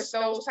 So it's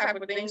those type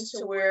of things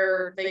to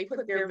where they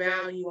put their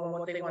value on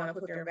what they want to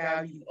put their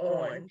value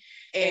on.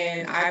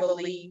 And I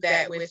believe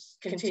that with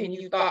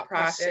continued thought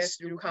process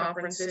through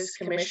conferences,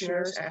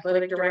 commissioners,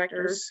 athletic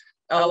directors,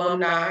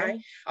 alumni,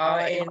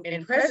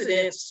 and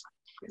presidents,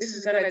 this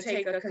is going to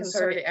take a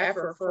concerted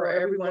effort for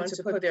everyone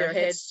to put their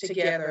heads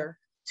together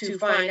to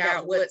find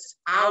out what's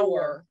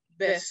our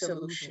best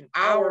solution,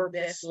 our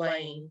best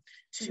lane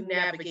to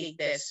navigate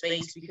that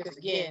space. Because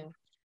again,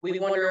 we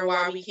wonder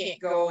why we can't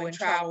go and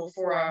travel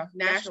for a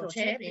national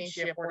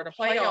championship or the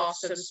playoffs,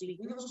 so to speak.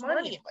 We lose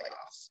money in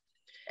playoffs.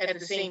 At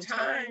the same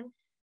time,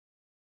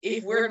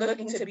 if we're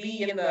looking to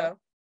be in the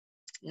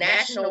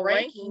national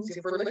rankings,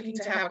 if we're looking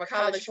to have a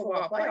college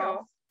football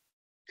playoff,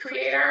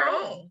 create our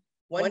own.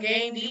 1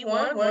 game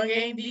D1, 1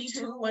 game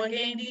D2, 1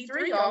 game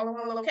D3, all in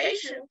one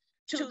location,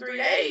 2-3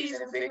 days,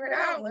 and figure it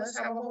out. Let's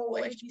have a whole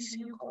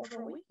HBCU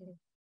cultural weekend.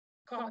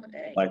 Call it a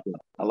day.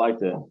 I like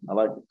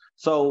that.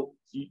 So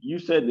you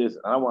said this,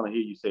 and I want to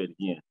hear you say it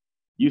again.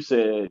 You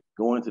said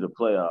going to the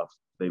playoffs,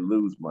 they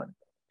lose money.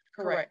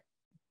 Correct.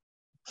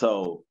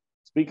 So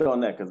speak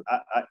on that, because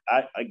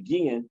I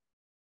again,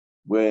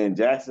 when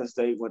Jackson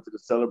State went to the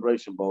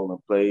Celebration Bowl and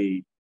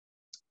played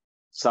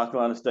South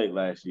Carolina State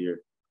last year,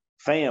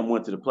 FAM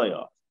went to the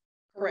playoffs.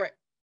 Correct.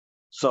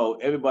 So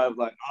everybody was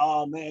like,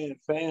 oh man,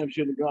 FAM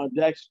should have gone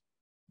Jackson.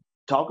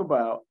 Talk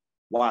about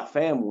why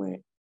FAM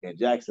went and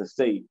Jackson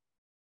State.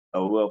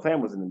 Oh, well,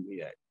 FAM was in the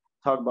MEAC.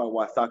 Talk about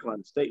why South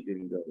Carolina State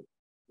didn't go,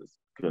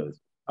 because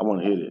I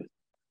want to hear this.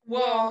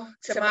 Well,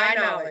 to my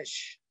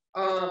knowledge,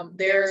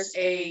 there's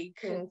a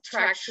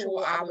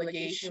contractual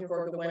obligation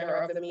for the winner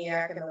of the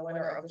MEAC and the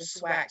winner of the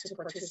SWAC to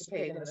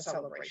participate in the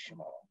Celebration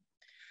Bowl.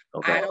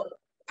 Okay.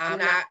 I'm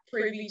not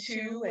privy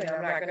to, and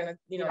I'm not going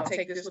to,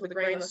 take this with a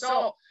grain of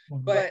salt,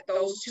 but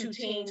those 2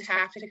 teams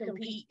have to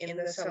compete in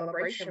the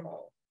Celebration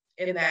Bowl.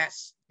 And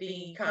that's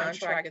the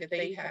contract that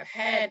they have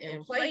had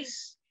in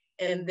place.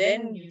 And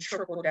then you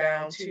trickle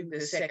down to the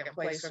 2nd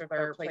place or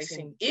 3rd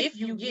placing if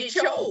you get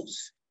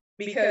chose.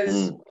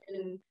 Because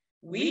when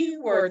we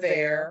were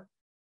there,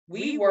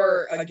 we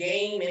were a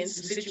game in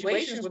some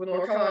situations with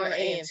North Carolina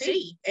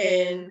A&T,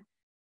 and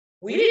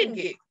we didn't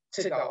get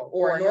to go.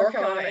 Or North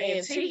Carolina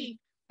A&T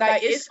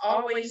like it's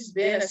always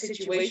been a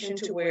situation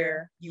to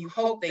where you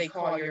hope they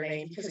call your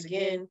name, because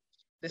again,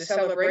 the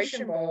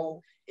Celebration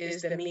Bowl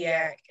is the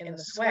MEAC and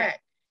the SWAC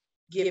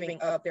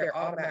giving up their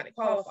automatic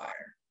qualifier.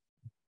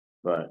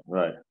 Right.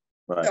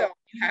 So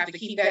you have to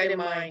keep that in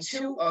mind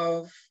too,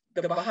 of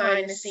the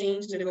behind the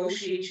scenes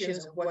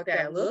negotiations of what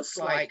that looks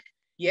like.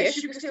 Yes,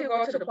 you can still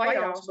go to the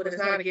playoffs, but it's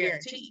not a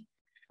guarantee.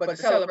 But the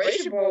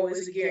Celebration Bowl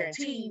is a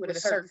guarantee with a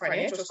certain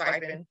financial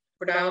stipend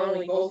for not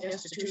only both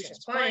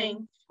institutions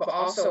playing, but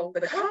also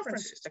the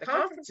conferences. The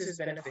conferences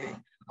benefit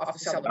off the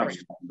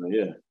Celebration Bowl.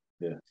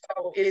 Yeah.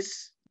 So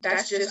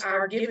that's just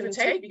our give and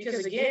take,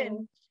 because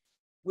again,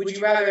 would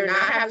you rather not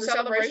have the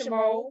Celebration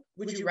Bowl?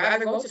 Would you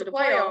rather go to the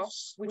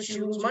playoffs, which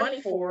you lose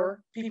money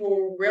for?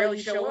 People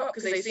rarely show up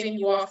because they send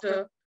you off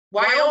to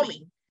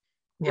Wyoming.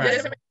 Right. It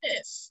doesn't make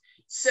sense.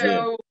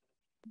 So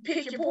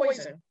pick your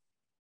poison.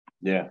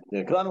 Yeah.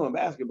 Because I know in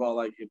basketball,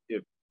 like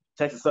if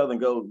Texas Southern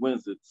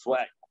wins the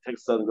SWAC,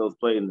 Texas Southern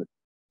plays in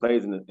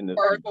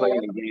the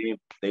playing game.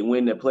 They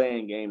win their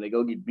playing game. They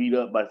go get beat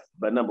up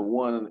by number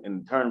one in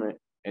the tournament,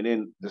 and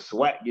then the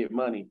SWAC get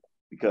money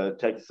because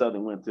Texas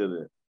Southern went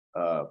to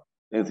the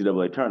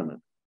NCAA tournament.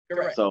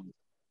 Correct. So,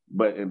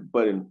 but in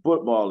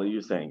football,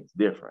 you're saying it's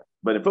different.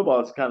 But in football,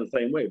 it's kind of the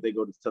same way. If they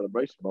go to the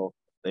Celebration Bowl,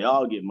 they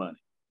all get money.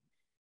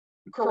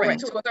 Correct.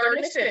 To a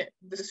certain extent,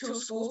 the two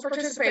schools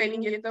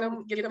participating get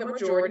the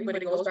majority, but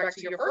it goes back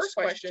to your first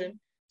question.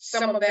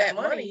 Some of that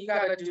money, you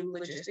got to do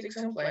logistics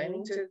and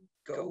planning to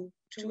go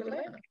to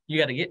Atlanta. You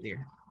got to get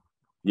there.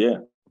 Yeah.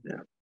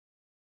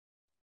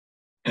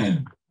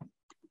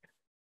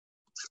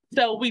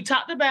 So we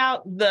talked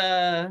about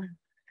the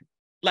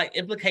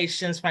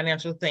implications,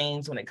 financial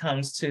things when it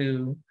comes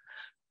to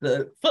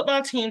the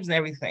football teams and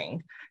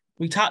everything.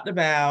 We talked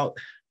about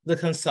the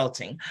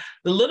consulting.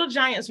 The Little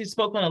Giants we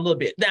spoke on a little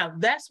bit. Now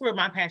that's where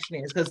my passion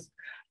is, because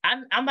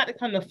I'm about to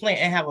come to Flint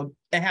and have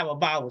a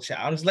ball with y'all.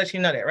 I'm just letting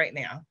you know that right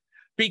now.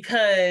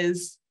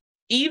 Because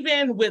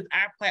even with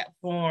our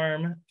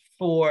platform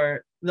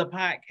for the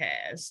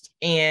podcast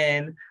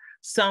and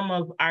some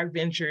of our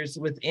ventures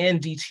within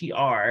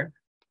DTR,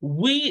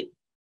 we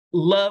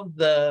love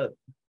the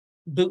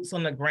boots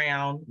on the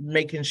ground,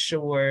 making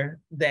sure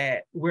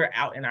that we're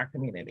out in our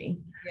community.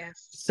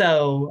 Yes.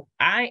 So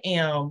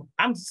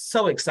I'm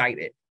so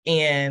excited,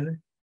 and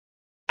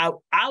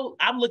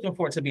I'm looking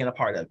forward to being a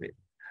part of it.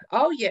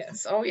 Oh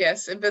yes.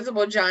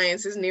 Invisible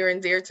Giants is near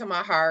and dear to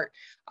my heart.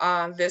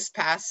 This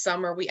past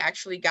summer, we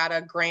actually got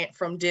a grant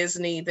from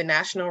Disney, the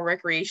National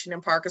Recreation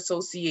and Park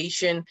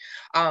Association,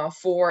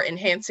 for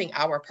enhancing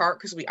our park,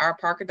 because we are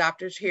park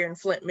adopters here in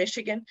Flint,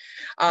 Michigan.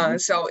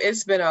 So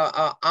it's been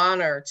an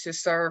honor to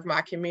serve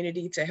my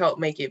community, to help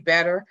make it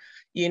better.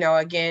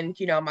 Again,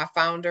 my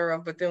founder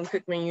of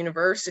Bethune-Cookman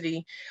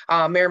University,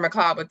 Mary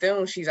McLeod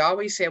Bethune, she's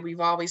always said we've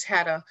always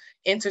had a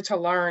enter to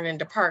learn and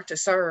depart to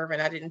serve.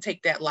 And I didn't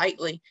take that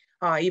lightly,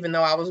 even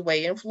though I was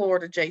way in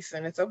Florida,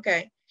 Jason. It's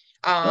okay.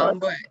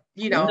 But,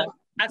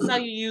 I saw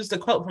you use the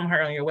quote from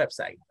her on your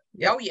website.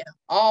 Oh, yeah,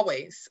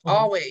 always,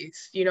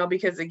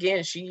 because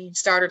again, she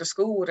started a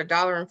school with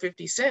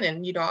 $1.50.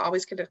 And, I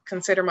always could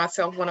consider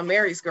myself one of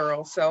Mary's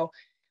girls. So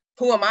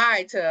who am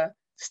I to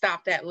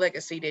stop that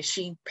legacy that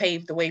she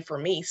paved the way for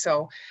me?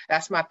 So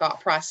that's my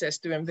thought process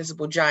through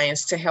Invisible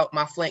Giants, to help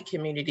my Flint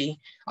community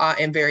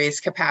in various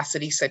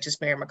capacities, such as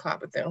Mary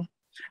McLeod Bethune.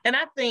 And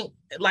I think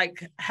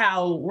like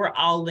how we're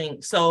all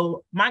linked.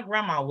 So my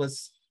grandma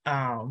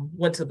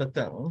went to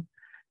Bethune,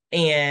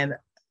 and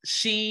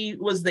she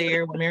was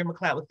there when Mary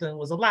McLeod Bethune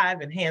was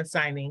alive and hand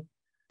signing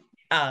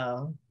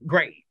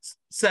grades.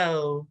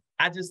 So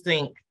I just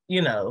think,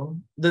 the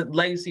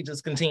legacy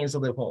just continues to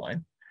live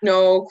on.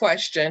 No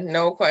question.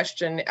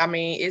 I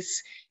mean,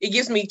 it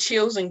gives me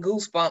chills and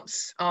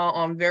goosebumps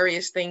on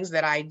various things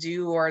that I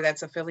do or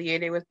that's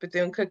affiliated with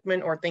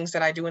Bethune-Cookman, or things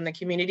that I do in the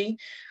community.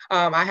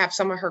 I have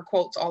some of her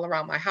quotes all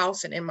around my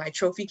house and in my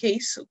trophy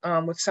case,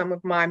 with some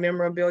of my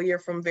memorabilia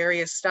from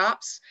various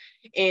stops.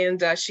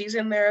 And she's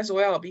in there as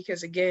well,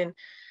 because again,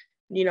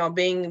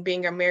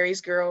 being a Mary's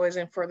girl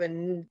isn't for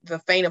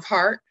the faint of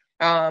heart.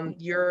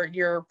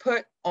 You're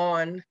put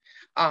on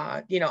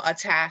a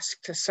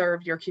task to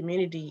serve your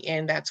community.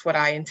 And that's what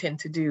I intend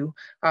to do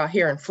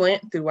here in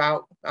Flint,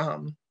 throughout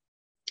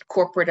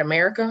corporate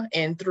America,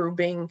 and through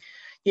being,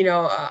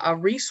 a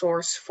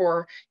resource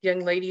for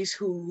young ladies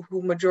who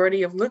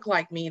majority of look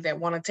like me, that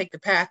want to take the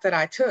path that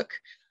I took,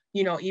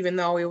 even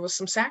though it was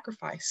some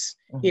sacrifice.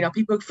 Mm-hmm.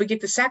 People forget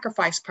the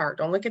sacrifice part.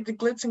 Don't look at the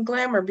glitz and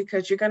glamour,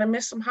 because you're going to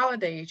miss some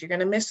holidays. You're going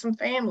to miss some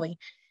family.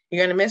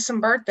 You're going to miss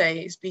some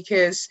birthdays,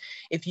 because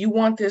if you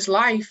want this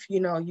life,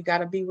 you got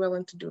to be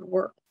willing to do the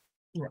work.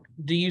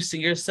 Do you see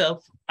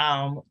yourself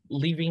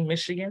leaving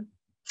Michigan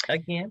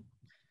again?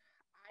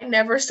 I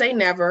never say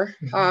never.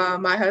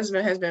 My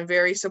husband has been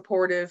very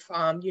supportive.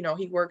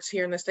 He works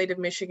here in the state of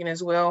Michigan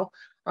as well.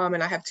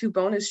 And I have 2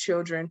 bonus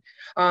children.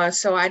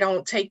 So I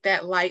don't take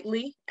that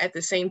lightly. At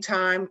the same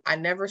time, I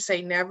never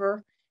say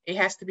never. It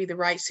has to be the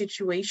right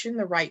situation,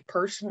 the right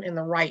person, in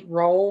the right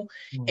role.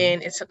 Mm-hmm.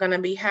 And it's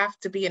going to have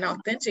to be an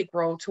authentic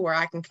role, to where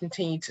I can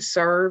continue to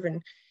serve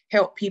and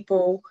help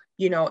people,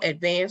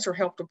 advance or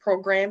help the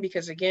program.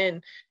 Because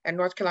again, at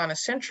North Carolina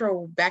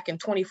Central back in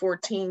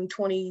 2014,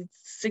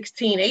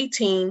 2016,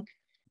 18,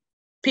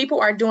 people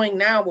are doing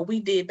now what we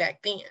did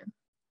back then.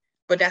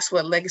 But that's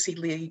what legacy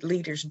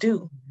leaders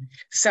do.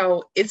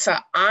 So it's an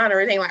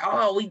honor. It ain't like,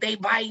 oh, we did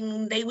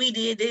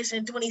this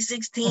in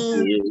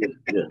 2016.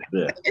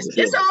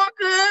 It's all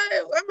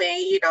good. I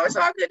mean, it's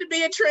all good to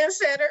be a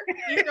trendsetter.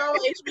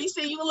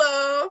 HBCU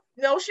love,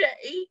 no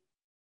shade.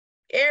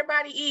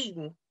 Everybody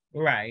eating.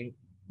 Right.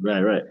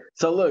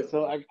 So look,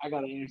 I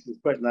got to answer this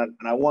question,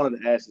 and I wanted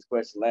to ask this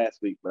question last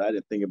week, but I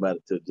didn't think about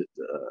it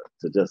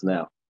to just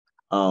now.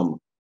 Tell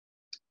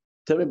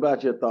me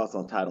about your thoughts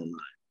on Title IX,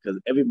 because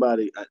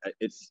everybody,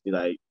 it's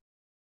like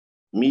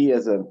me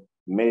as a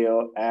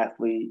male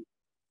athlete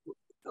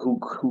who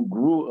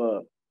grew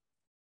up.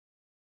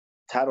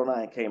 Title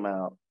IX came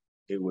out.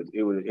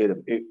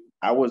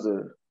 I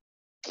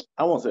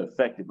won't say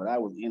affected, but I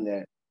was in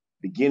that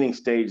beginning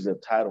stages of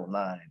Title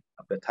IX,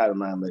 of the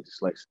Title IX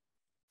legislation.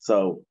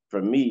 So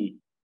for me,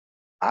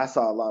 I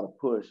saw a lot of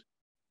push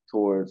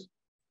towards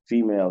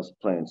females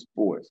playing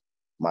sports.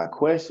 My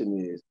question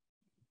is,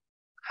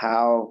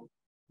 how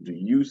do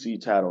you see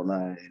Title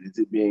IX, and is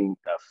it being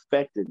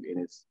effective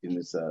in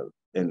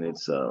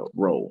its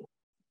role?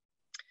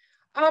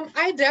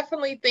 I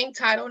definitely think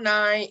Title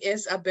IX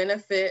is a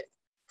benefit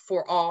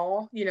for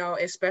all,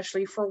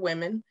 especially for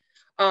women,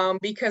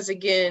 because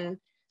again,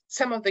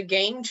 some of the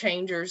game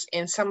changers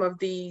and some of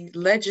the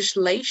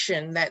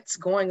legislation that's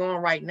going on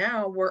right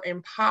now were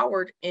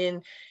empowered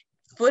and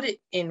footed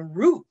in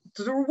root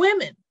through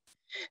women.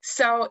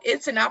 So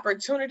it's an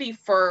opportunity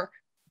for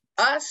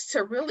us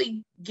to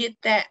really get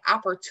that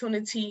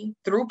opportunity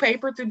through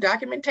paper, through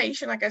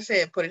documentation. Like I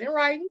said, put it in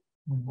writing.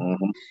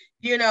 Mm-hmm.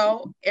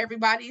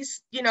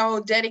 Everybody's,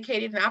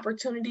 dedicated an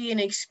opportunity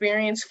and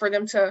experience for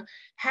them to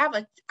have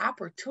an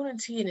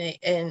opportunity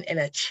and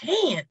a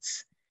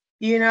chance.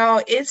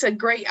 It's a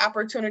great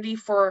opportunity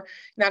for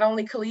not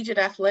only collegiate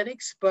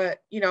athletics, but,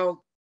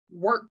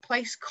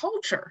 workplace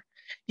culture,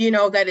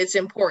 that it's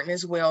important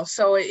as well.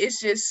 So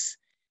it's just,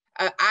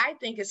 I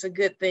think it's a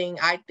good thing.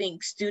 I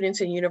think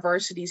students and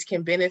universities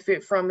can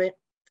benefit from it.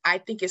 I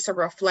think it's a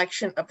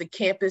reflection of the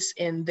campus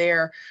and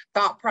their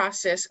thought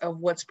process of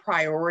what's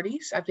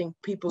priorities. I think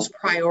people's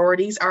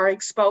priorities are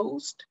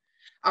exposed.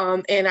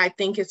 And I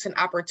think it's an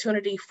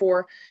opportunity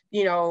for,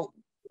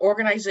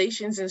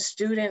 organizations and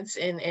students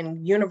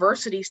and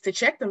universities to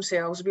check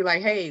themselves, be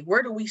like, hey,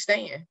 where do we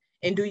stand?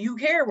 And do you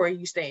care where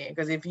you stand?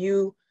 Because if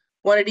you,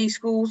 one of these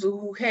schools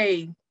who,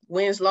 hey,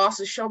 wins,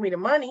 losses, show me the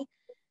money,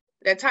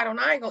 that Title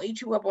IX gonna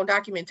eat you up on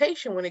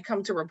documentation when it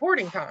comes to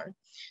reporting time.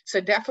 So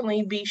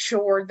definitely be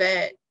sure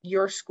that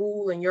your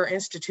school and your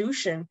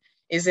institution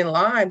is in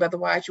line, but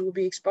otherwise you will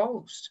be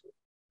exposed.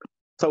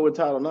 So with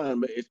Title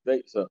IX,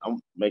 so I'm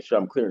make sure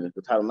I'm clear on this.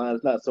 The Title IX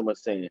is not so much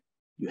saying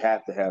you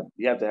have to have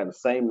the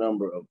same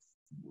number of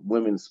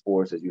women's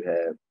sports as you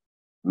have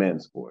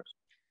men's sports.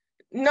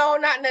 No,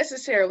 not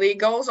necessarily. It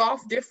goes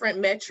off different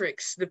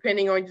metrics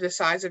depending on the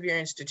size of your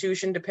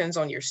institution, depends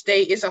on your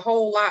state. It's a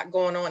whole lot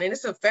going on, and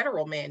it's a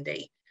federal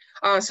mandate.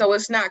 So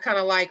it's not kind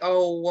of like,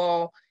 oh,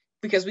 well,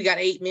 because we got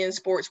 8 men's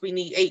sports, we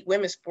need 8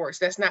 women's sports.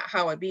 That's not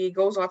how it be. It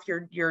goes off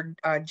your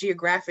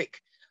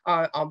geographic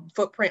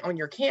footprint on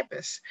your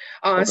campus.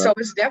 So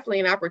it's definitely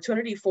an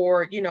opportunity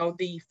for,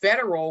 the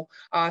federal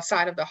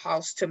side of the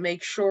house to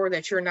make sure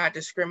that you're not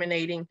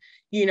discriminating,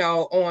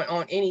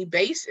 on any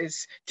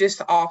basis,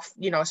 just off,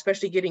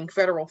 especially getting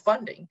federal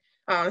funding.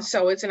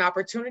 So it's an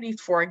opportunity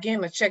for,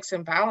 again, the checks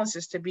and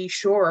balances to be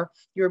sure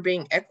you're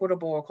being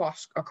equitable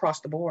across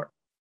the board.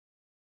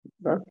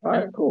 All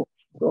right, cool.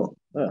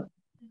 Yeah,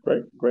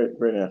 great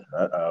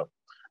answer.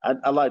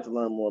 I'd like to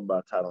learn more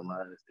about Title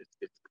IX.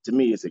 To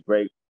me, it's a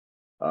great.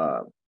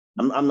 I'm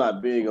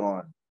not big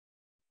on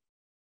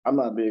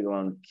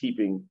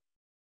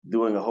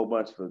doing a whole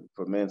bunch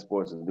for men's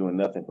sports and doing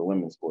nothing for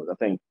women's sports. I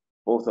think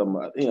both of them,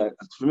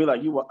 for me,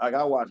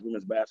 I watch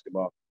women's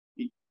basketball.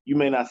 You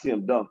may not see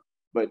them dunk,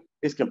 but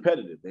it's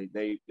competitive.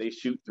 They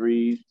shoot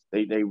threes.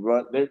 They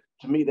run.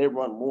 To me, they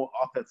run more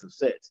offensive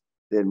sets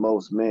than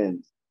most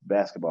men's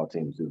basketball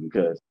teams do,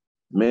 because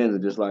men's are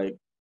just like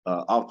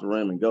off the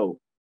rim and go.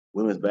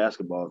 Women's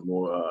basketball is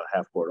more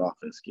half-court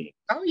offense scheme.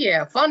 Oh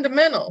yeah,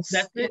 fundamentals.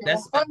 That's it.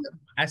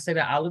 I say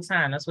that all the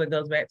time. That's what it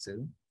goes back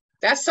to.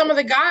 That's some of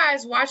the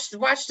guys watch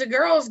the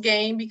girls'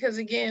 game, because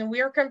again,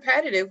 we are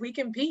competitive. We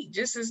compete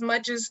just as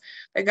much as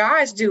the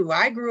guys do.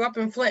 I grew up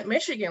in Flint,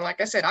 Michigan. Like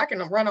I said, I can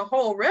run a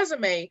whole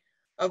resume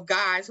of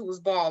guys who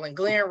was balling: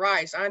 Glenn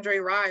Rice, Andre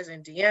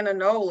Rison, Deanna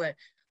Nolan,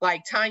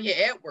 like Tanya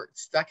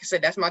Edwards. Like I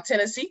said, that's my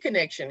Tennessee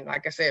connection.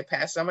 Like I said,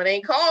 past some it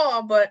ain't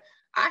called, but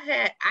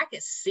I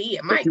could see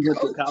it. My coach. You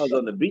went to college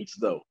on the beach,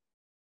 though.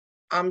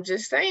 I'm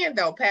just saying,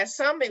 though, Pat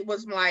Summit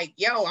was like,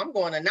 yo, I'm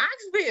going to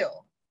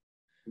Knoxville.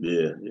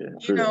 Yeah.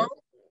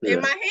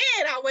 In my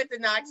head, I went to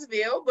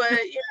Knoxville, but,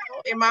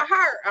 in my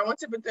heart, I went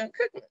to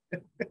Bethune-Cookman.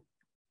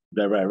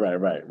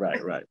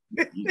 Right.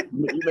 You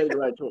made the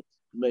right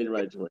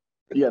choice.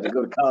 You had to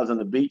go to college on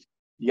the beach.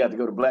 You got to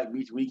go to Black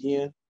Beach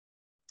weekend.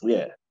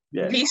 Yeah.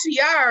 Yeah.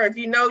 VCR, if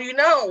you know, you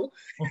know.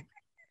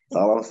 That's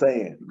all I'm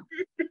saying.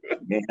 You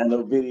ain't had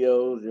no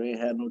videos, you ain't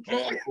had no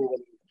camcorder.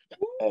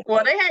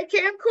 Well, they had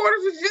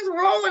camcorders was just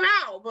rolling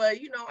out,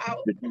 but you know,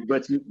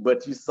 but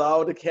you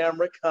saw the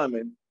camera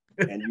coming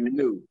and you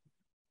knew,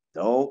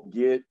 don't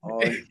get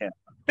on camera.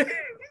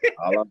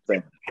 All I'm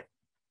saying.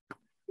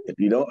 If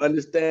you don't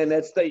understand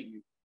that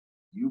statement,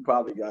 you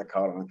probably got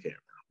caught on camera.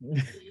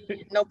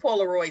 No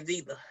Polaroids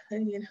either.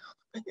 You know.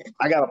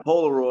 I got a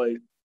Polaroid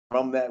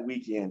from that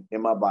weekend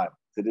in my Bible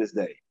to this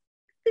day.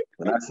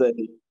 When I say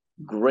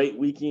great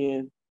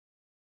weekend,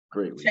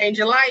 great weekend. Change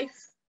your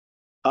life.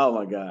 Oh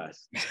my gosh.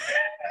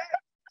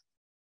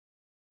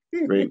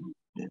 Great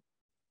weekend.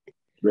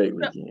 Great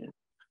weekend.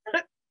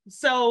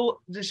 So,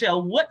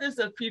 Jashell, what does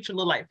the future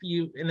look like for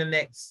you in the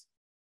next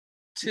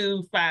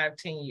 2, 5,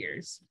 10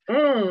 years?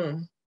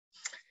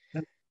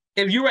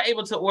 If you were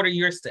able to order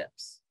your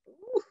steps.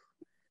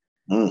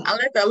 I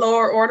let the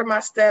Lord order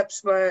my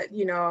steps, but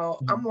you know,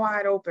 I'm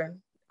wide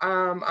open.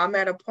 I'm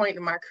at a point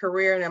in my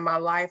career and in my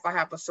life, I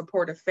have a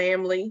supportive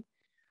family.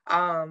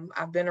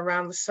 I've been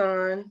around the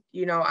sun.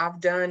 You know, I've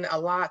done a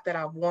lot that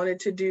I've wanted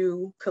to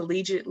do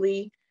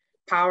collegiately,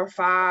 Power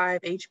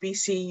 5,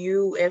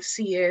 HBCU,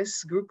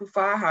 FCS, Group of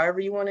 5, however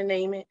you want to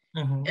name it.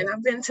 And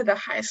I've been to the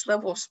highest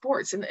level of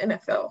sports in the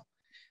NFL.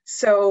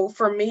 So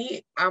for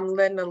me, I'm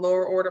letting the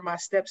Lord order my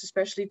steps,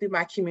 especially through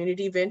my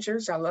community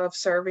ventures. I love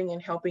serving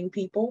and helping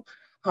people.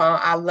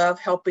 I love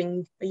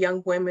helping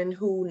young women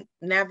who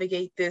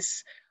navigate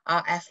this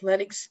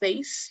athletic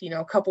space. You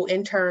know, a couple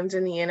interns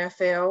in the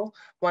NFL.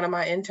 One of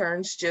my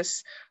interns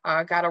just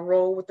got a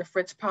role with the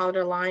Fritz Pollard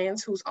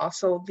Alliance, who's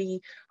also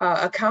the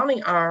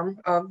accounting arm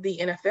of the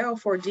NFL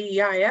for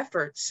DEI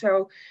efforts.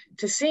 So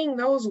to seeing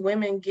those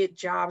women get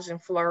jobs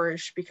and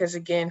flourish, because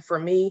again, for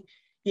me,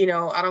 you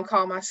know, I don't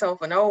call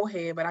myself an old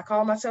head, but I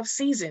call myself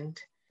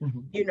seasoned.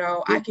 You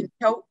know, I can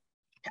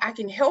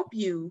help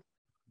you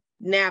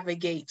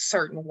navigate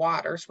certain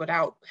waters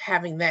without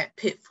having that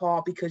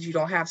pitfall, because you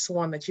don't have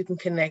someone that you can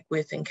connect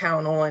with and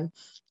count on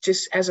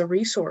just as a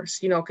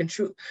resource. You know,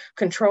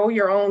 control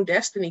your own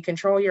destiny,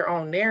 control your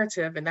own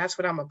narrative. And that's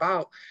what I'm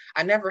about.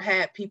 I never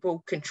had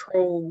people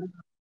control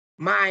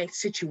my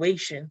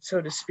situation,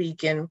 so to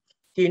speak. And,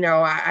 you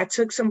know, I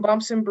took some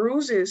bumps and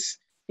bruises,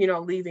 you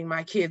know, leaving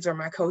my kids or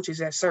my coaches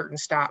at certain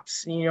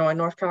stops, you know, and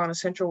North Carolina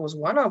Central was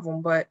one of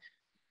them, but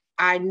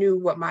I knew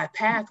what my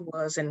path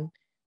was. And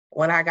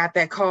when I got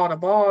that call to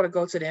ball to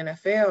go to the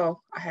NFL,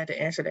 I had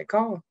to answer that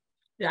call.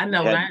 Yeah, I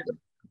know.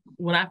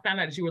 When I found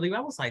out that you were leaving,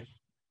 I was like,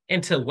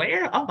 into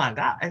where? Oh my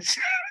gosh.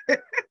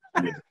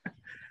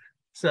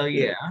 So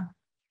yeah.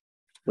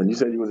 When you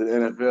said you was in the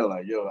NFL,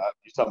 like, yo,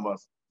 you talking about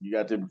you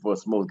got there before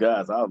most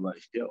guys. I was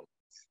like, yo,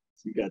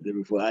 you got there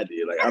before I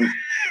did. Like, I'm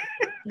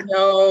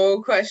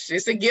no question.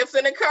 It's a gift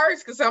and a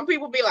curse, because some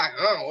people be like,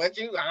 oh, what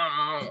you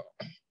I've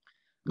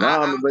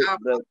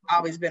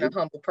always been a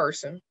humble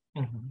person.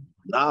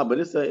 Nah, but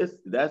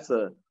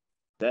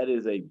that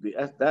is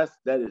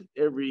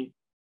every,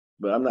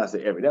 but I'm not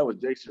saying every, that was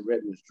Jason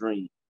Redman's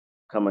dream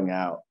coming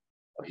out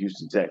of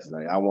Houston, Texas.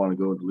 Like, I want to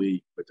go to the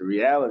league, but the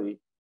reality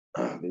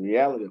of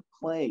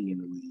playing in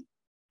the league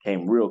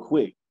came real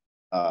quick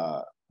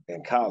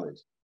in college.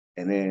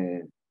 And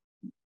then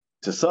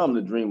to some,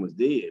 the dream was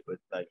dead, but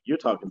like you're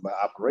talking about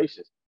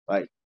operations.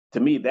 Like, to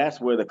me,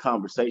 that's where the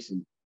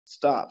conversation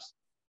stops.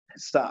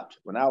 It stopped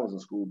when I was in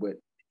school, but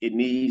it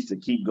needs to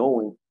keep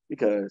going,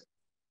 because,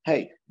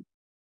 hey,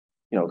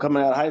 you know,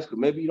 coming out of high school,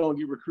 maybe you don't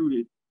get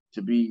recruited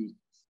to be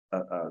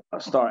a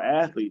star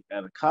athlete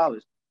at a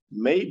college.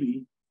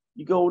 Maybe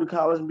you go to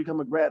college and become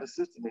a grad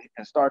assistant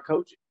and start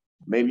coaching.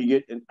 Maybe you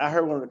get, and I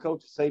heard one of the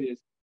coaches say this,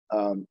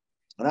 and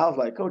I was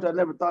like, Coach, I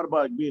never thought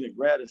about being a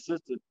grad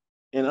assistant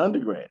in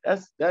undergrad.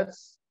 That's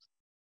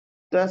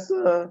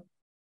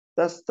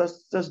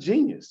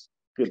genius.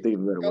 Good thing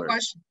for better word.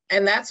 Question.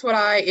 And that's what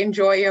I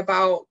enjoy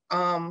about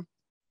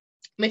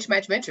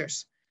Mismatch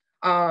Ventures.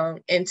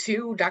 And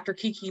two, Dr.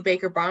 Kiki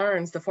Baker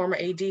Barnes, the former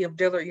AD of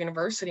Dillard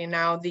University, and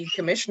now the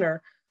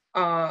commissioner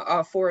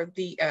for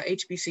the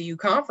HBCU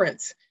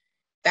conference.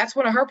 That's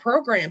one of her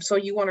programs. So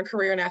you want a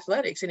career in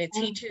athletics, and it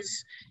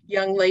teaches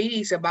young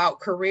ladies about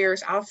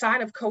careers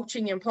outside of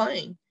coaching and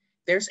playing.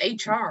 There's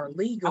HR,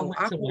 legal,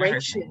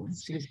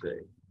 operations. She's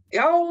good.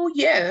 Oh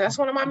yeah, that's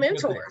one of my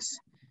mentors.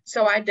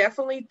 So I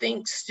definitely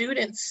think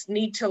students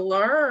need to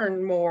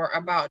learn more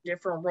about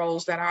different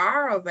roles that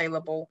are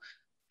available.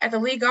 At the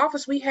league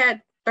office, we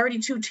had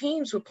 32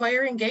 teams with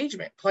player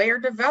engagement, player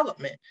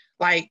development.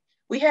 Like,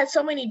 we had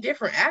so many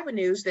different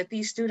avenues that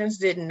these students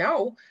didn't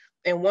know.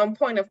 And one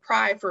point of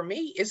pride for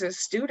me is a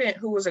student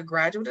who was a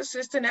graduate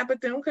assistant at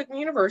Bethune-Cookman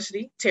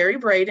University, Terry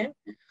Braden,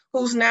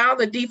 who's now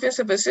the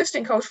defensive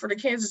assistant coach for the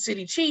Kansas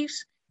City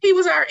Chiefs. He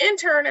was our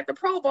intern at the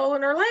Pro Bowl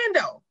in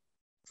Orlando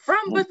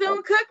from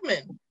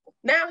Bethune-Cookman.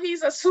 Now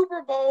he's a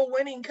Super Bowl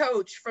winning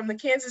coach from the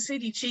Kansas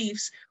City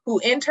Chiefs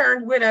who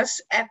interned with us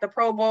at the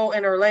Pro Bowl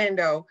in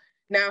Orlando.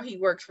 Now he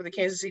works for the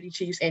Kansas City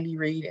Chiefs, Andy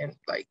Reid, and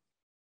like,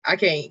 I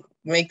can't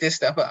make this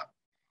stuff up.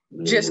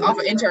 Just off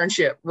of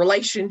internship,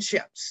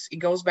 relationships. It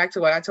goes back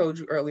to what I told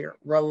you earlier,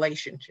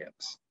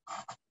 relationships.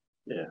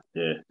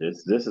 Yeah.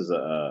 This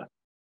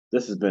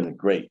has been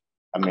great.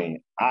 I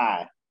mean,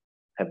 I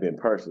have been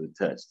personally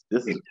touched.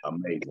 This is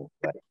amazing.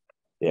 Like,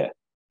 yeah,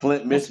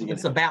 Flint, That's what Michigan.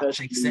 it's about,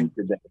 Jason.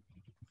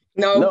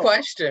 No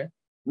question.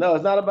 No,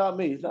 it's not about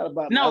me. It's not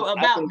about no me.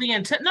 about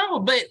being no,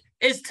 but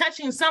it's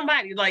touching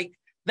somebody. Like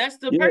that's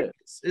the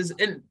purpose. Is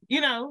and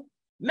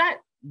not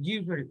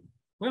you.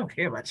 We don't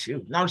care about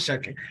you. No, I'm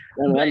joking.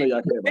 I know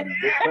y'all care about me,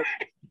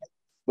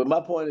 but my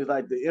point is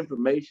like the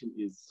information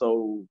is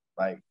so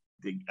like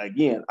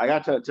again. I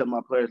gotta try to tell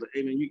my players like,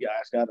 hey man, you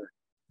guys gotta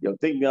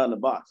think beyond the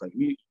box. Like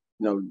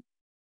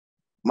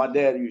my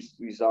dad used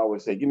to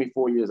always say, "Give me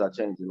 4 years, I'll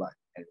change your life."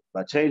 And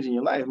by changing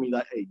your life, I mean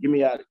like, hey, get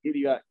me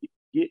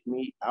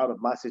out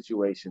of my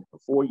situation for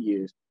 4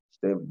 years.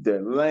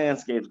 The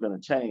landscape's going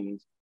to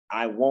change.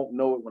 I won't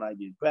know it when I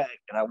get back,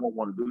 and I won't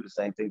want to do the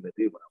same things I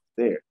did when I was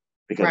there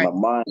because my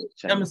mind has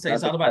changed. I'm gonna say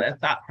it's all about that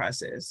thought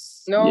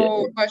process.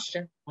 No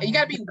question. And you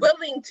got to be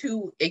willing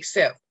to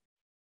accept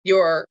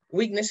your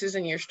weaknesses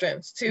and your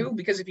strengths too,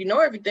 because if you know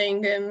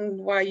everything, then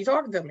why are you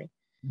talking to me?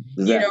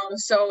 Exactly.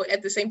 So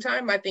at the same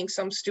time, I think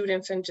some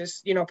students and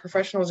just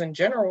professionals in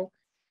general,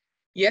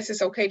 yes,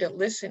 it's okay to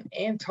listen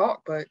and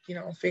talk, but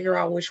figure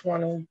out which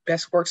one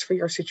best works for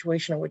your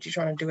situation and what you're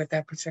trying to do at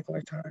that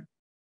particular time.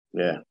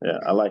 Yeah.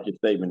 I like your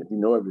statement. If you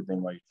know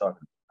everything while you're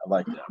talking, I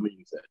like that. I'm gonna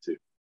use that too.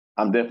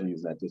 I'm definitely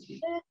using that this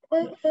week.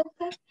 I'm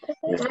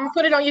gonna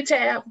put it on your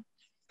tab.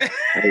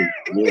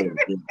 Yeah.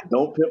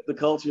 Don't pimp the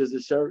culture as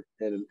a shirt,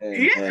 and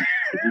if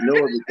you know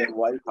everything,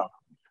 why you talking?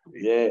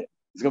 Yeah,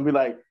 it's gonna be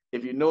like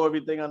if you know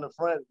everything on the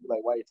front, like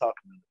why you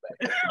talking on the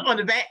back? On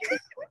the back.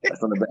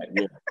 That's on the back.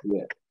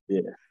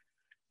 Yeah.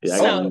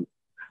 So,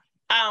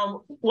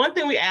 one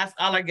thing we ask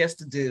all our guests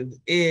to do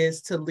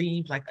is to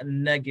leave like a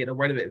nugget, a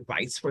word of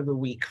advice for the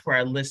week for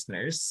our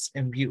listeners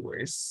and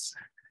viewers.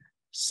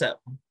 So,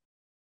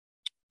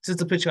 just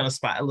to put you on the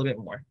spot a little bit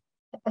more.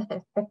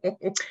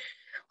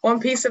 One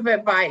piece of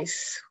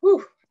advice.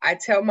 I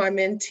tell my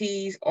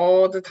mentees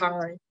all the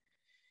time,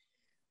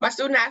 my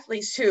student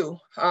athletes too,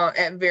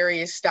 at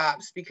various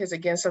stops, because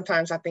again,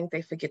 sometimes I think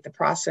they forget the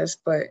process,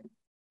 but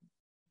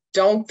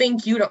don't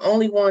think you're the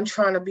only one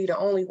trying to be the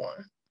only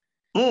one.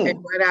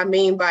 And what I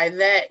mean by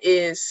that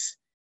is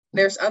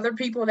there's other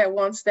people that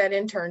wants that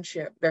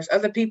internship. There's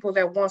other people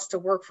that wants to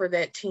work for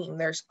that team.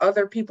 There's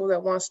other people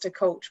that wants to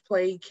coach,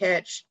 play,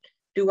 catch,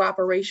 do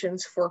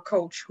operations for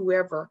coach,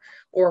 whoever,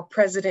 or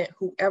president,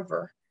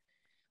 whoever.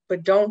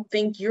 But don't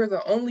think you're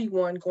the only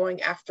one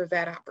going after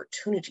that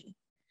opportunity.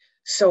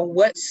 So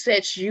what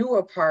sets you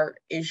apart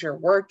is your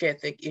work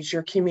ethic, is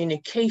your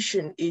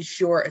communication, is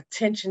your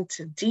attention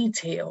to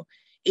detail,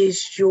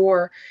 is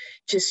your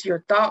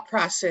thought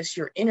process,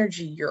 your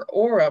energy, your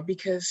aura,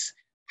 because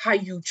how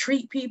you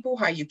treat people,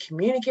 how you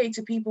communicate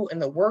to people, and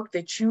the work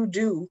that you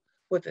do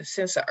with a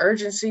sense of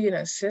urgency and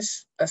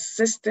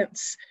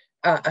assistance,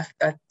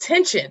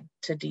 attention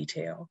to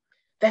detail,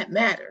 that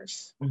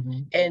matters.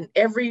 And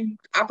every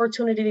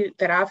opportunity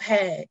that I've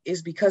had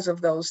is because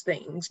of those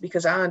things,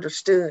 because I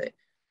understood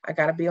I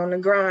got to be on the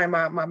grind.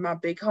 My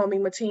big homie,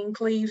 Mateen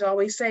Cleaves,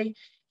 always say,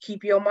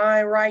 keep your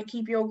mind right,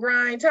 keep your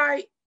grind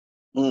tight.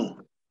 Another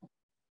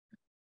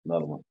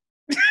one.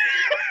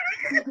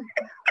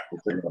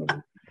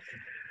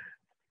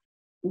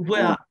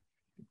 Well,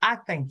 I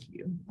thank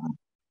you.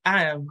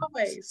 I am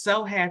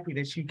so happy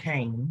that you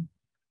came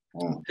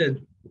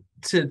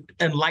to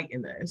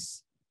enlighten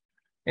us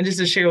and just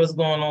to share what's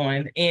going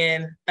on.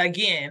 And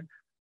again,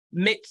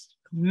 Mitch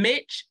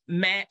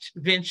Match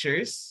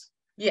Ventures.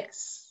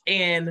 Yes.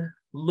 And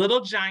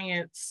Little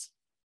Giants.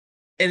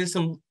 And there's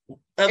some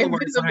other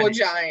Invisible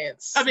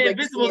Giants. I mean,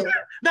 Invisible,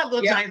 not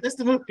Little Giants, that's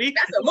the movie.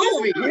 That's a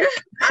movie.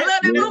 I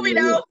love the movie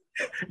though.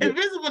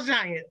 Invisible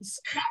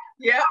Giants.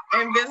 Yep,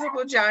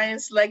 Invisible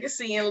Giants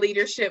Legacy and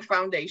Leadership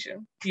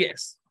Foundation.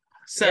 Yes.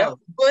 So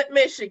Flint,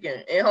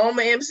 Michigan, and home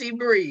of MC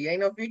Bree. Ain't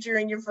no future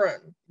in your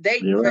front.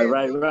 Right.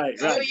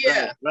 Oh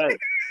yeah. Right.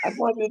 I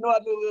want you to know I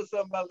do a little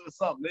something about a little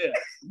something there.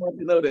 I want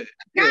you to know that.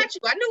 Got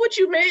you. I knew what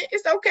you meant.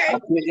 It's okay.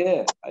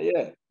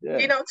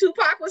 Yeah.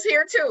 Tupac was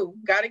here too.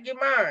 Gotta get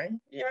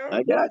mine.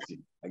 I got you.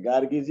 I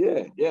gotta get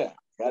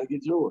gotta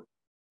get yours.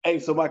 Hey,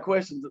 so my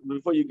question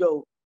before you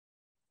go,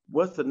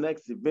 what's the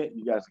next event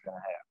you guys are gonna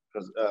have?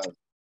 Because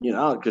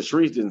because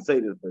Sharice didn't say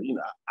this, but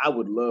I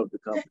would love to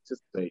come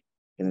participate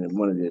in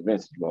one of the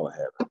events you all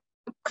have.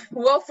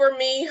 Well, for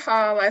me,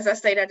 as I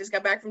stated, I just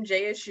got back from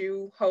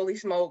JSU. Holy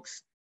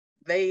smokes.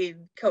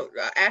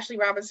 Ashley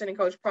Robinson and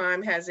Coach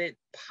Prime has it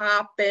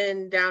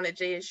popping down at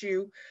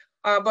JSU.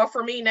 But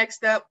for me,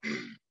 next up,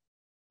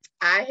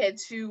 I head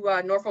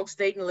to Norfolk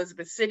State and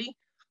Elizabeth City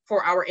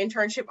for our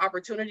internship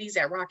opportunities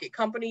at Rocket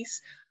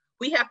Companies.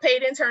 We have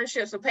paid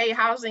internships with paid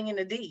housing in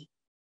the D.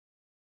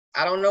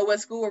 I don't know what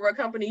school or what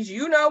companies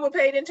with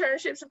paid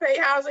internships and paid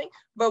housing,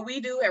 but we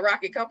do at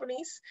Rocket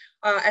Companies.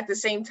 At the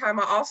same time,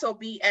 I'll also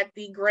be at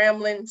the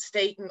Grambling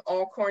State and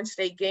Alcorn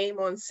State game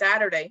on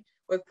Saturday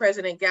with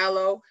President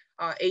Gallo.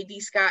 AD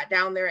Scott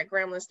down there at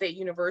Grambling State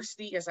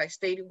University. As I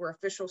stated, we're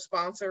official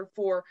sponsor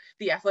for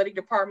the athletic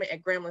department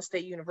at Grambling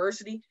State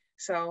University.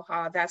 So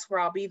that's where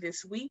I'll be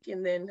this week.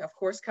 And then, of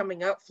course,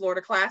 coming up,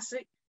 Florida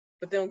Classic,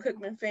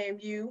 Bethune-Cookman,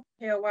 FAMU,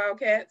 Hale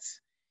Wildcats,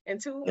 and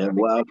two. And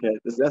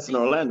Wildcats. That's in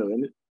Orlando,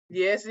 isn't it?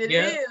 Yes, it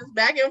is.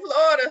 Back in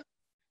Florida.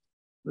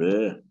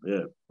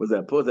 Yeah. Was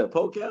that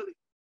Polk County?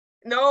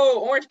 No,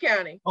 Orange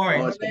County.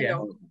 Orange. Yeah.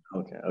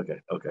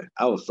 Okay.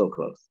 I was so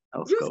close.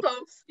 You was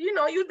close. You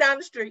know, you down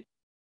the street.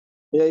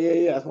 Yeah.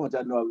 I just want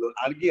y'all to know a little.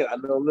 Again, I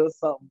know a little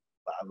something.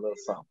 A little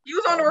something. You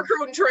was on the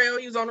recruiting trail.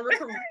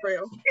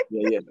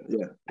 Yeah.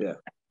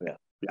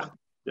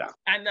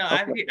 I know.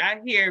 Okay. I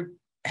hear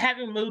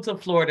having moved to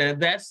Florida,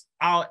 that's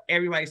all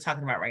everybody's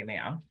talking about right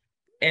now.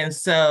 And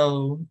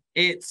so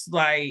it's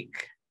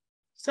like,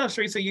 so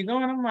Sharice, so you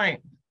going? I'm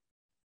like,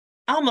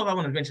 I don't know if I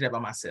want to venture that by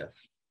myself.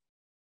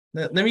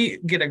 Let me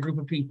get a group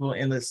of people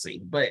and let's see,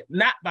 but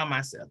not by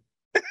myself.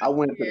 I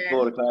went to the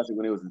Florida Classic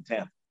when it was in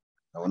Tampa.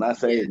 And when I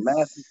say it's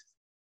massive,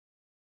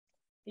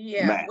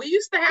 we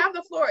used to have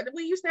the Florida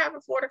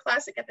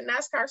Classic at the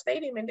NASCAR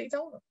Stadium in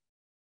Daytona.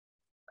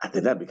 I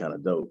think that'd be kind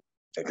of dope.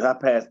 Because I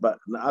passed by,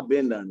 I've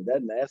been down to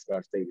that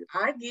NASCAR Stadium.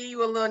 I give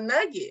you a little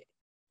nugget.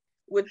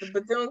 With the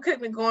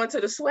Bethune-Cookman going to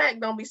the SWAC,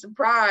 don't be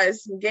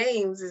surprised. Some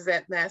games is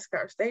at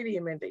NASCAR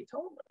Stadium in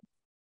Daytona.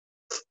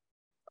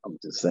 I'm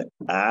just saying,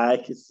 I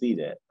can see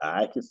that.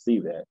 I'm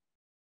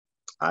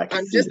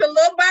just a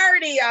little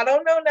birdie. I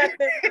don't know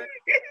nothing.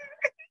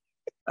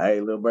 Hey,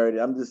 little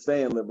birdie. I'm just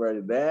saying, little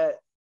birdie, that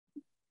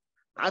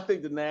I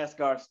think the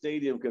NASCAR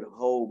Stadium could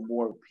hold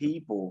more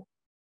people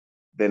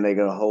than they're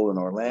gonna hold in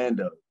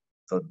Orlando.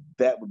 So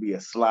that would be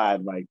a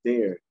slide right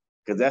there.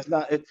 Because that's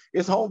not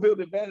it's home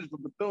field advantage for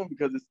Bethune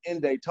because it's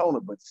in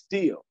Daytona, but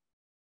still.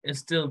 It's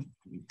still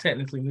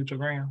technically neutral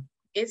ground.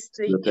 It's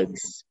the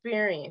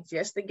experience.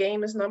 Yes, the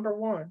game is number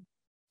one.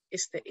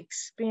 It's the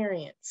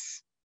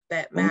experience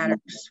that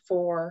matters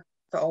for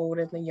the old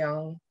and the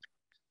young,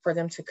 for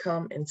them to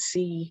come and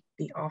see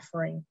the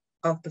offering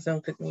of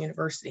Bethune-Cookman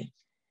University.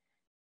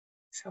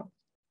 So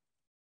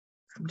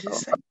I'm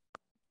just saying.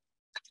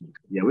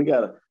 Yeah, we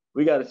gotta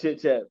chit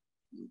chat.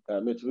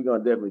 Mitch, we're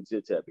gonna definitely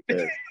chit chat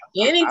because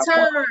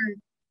anytime.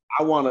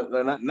 I want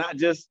to not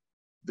just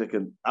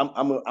the I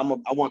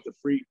want the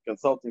free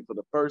consulting for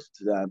the first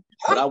time,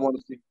 but I want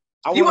to see.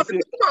 I want to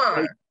see.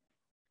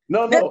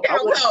 No. I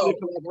want to see the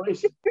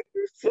collaboration.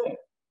 Yeah.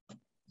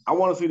 I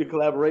want to see the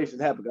collaboration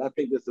happen. I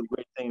think there's some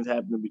great things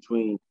happening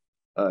between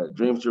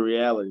Dreams to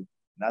Reality,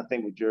 and I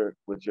think with your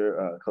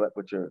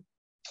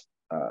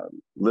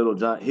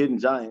little hidden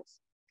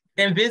giants.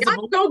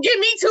 Invisible. Don't give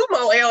me 2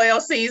 more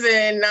LLCs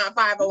and not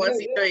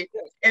 501c3.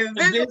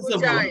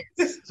 Invisible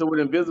Giants. So with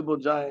Invisible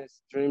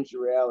Giants, Dreams to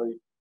Reality,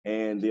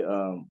 and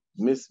the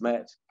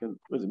Mismatch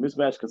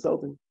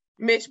Consulting?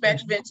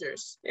 Mismatch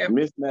Ventures. Yep.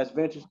 Mismatch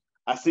Ventures.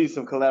 I see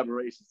some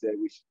collaborations that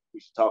we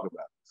should talk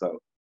about. So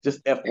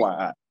just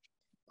FYI.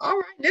 All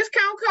right,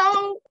 discount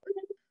code.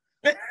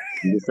 I'm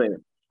just saying.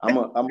 I'm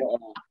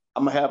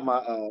gonna have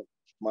my your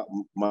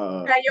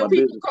my people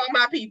business. call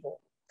my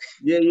people.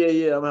 Yeah. I'm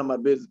gonna have my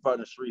business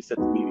partner Sharice set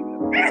the meeting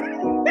up. Make it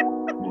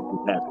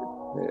happen.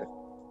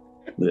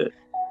 Yeah.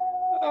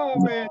 Oh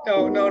man,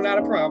 no, not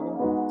a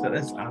problem. So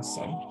that's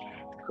awesome.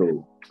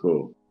 Cool.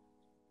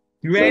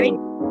 You ready?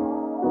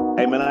 So,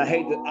 hey man, I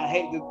hate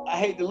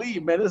to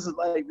leave, man. This is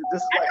like a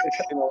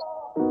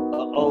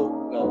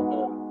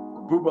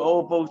group of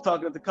old folks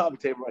talking at the coffee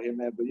table right here,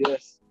 man. But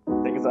yes,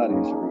 take us out of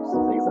here,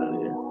 Sharice. Take us out of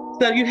here.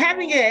 So if you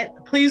haven't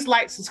yet, please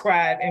like,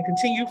 subscribe, and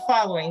continue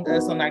following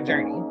us on our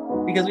journey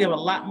because we have a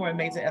lot more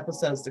amazing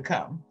episodes to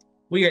come.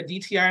 We are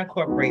DTR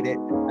Incorporated,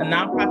 a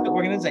nonprofit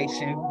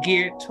organization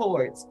geared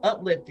towards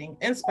uplifting,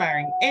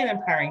 inspiring, and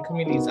empowering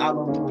communities all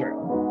over the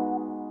world.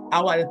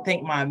 I want to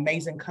thank my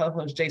amazing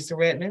co-host, Jason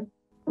Redmond,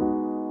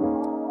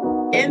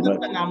 and the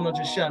phenomenal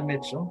Jashell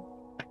Mitchell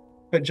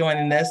for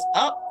joining us.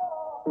 I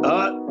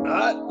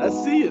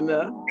see you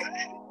now.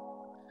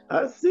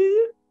 I see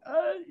you.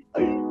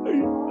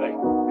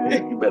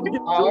 You better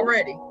get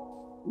already.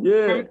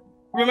 Yeah.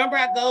 Remember,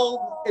 our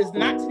goal is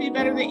not to be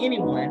better than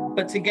anyone,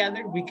 but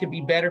together we could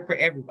be better for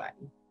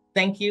everybody.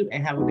 Thank you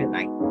and have a good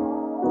night.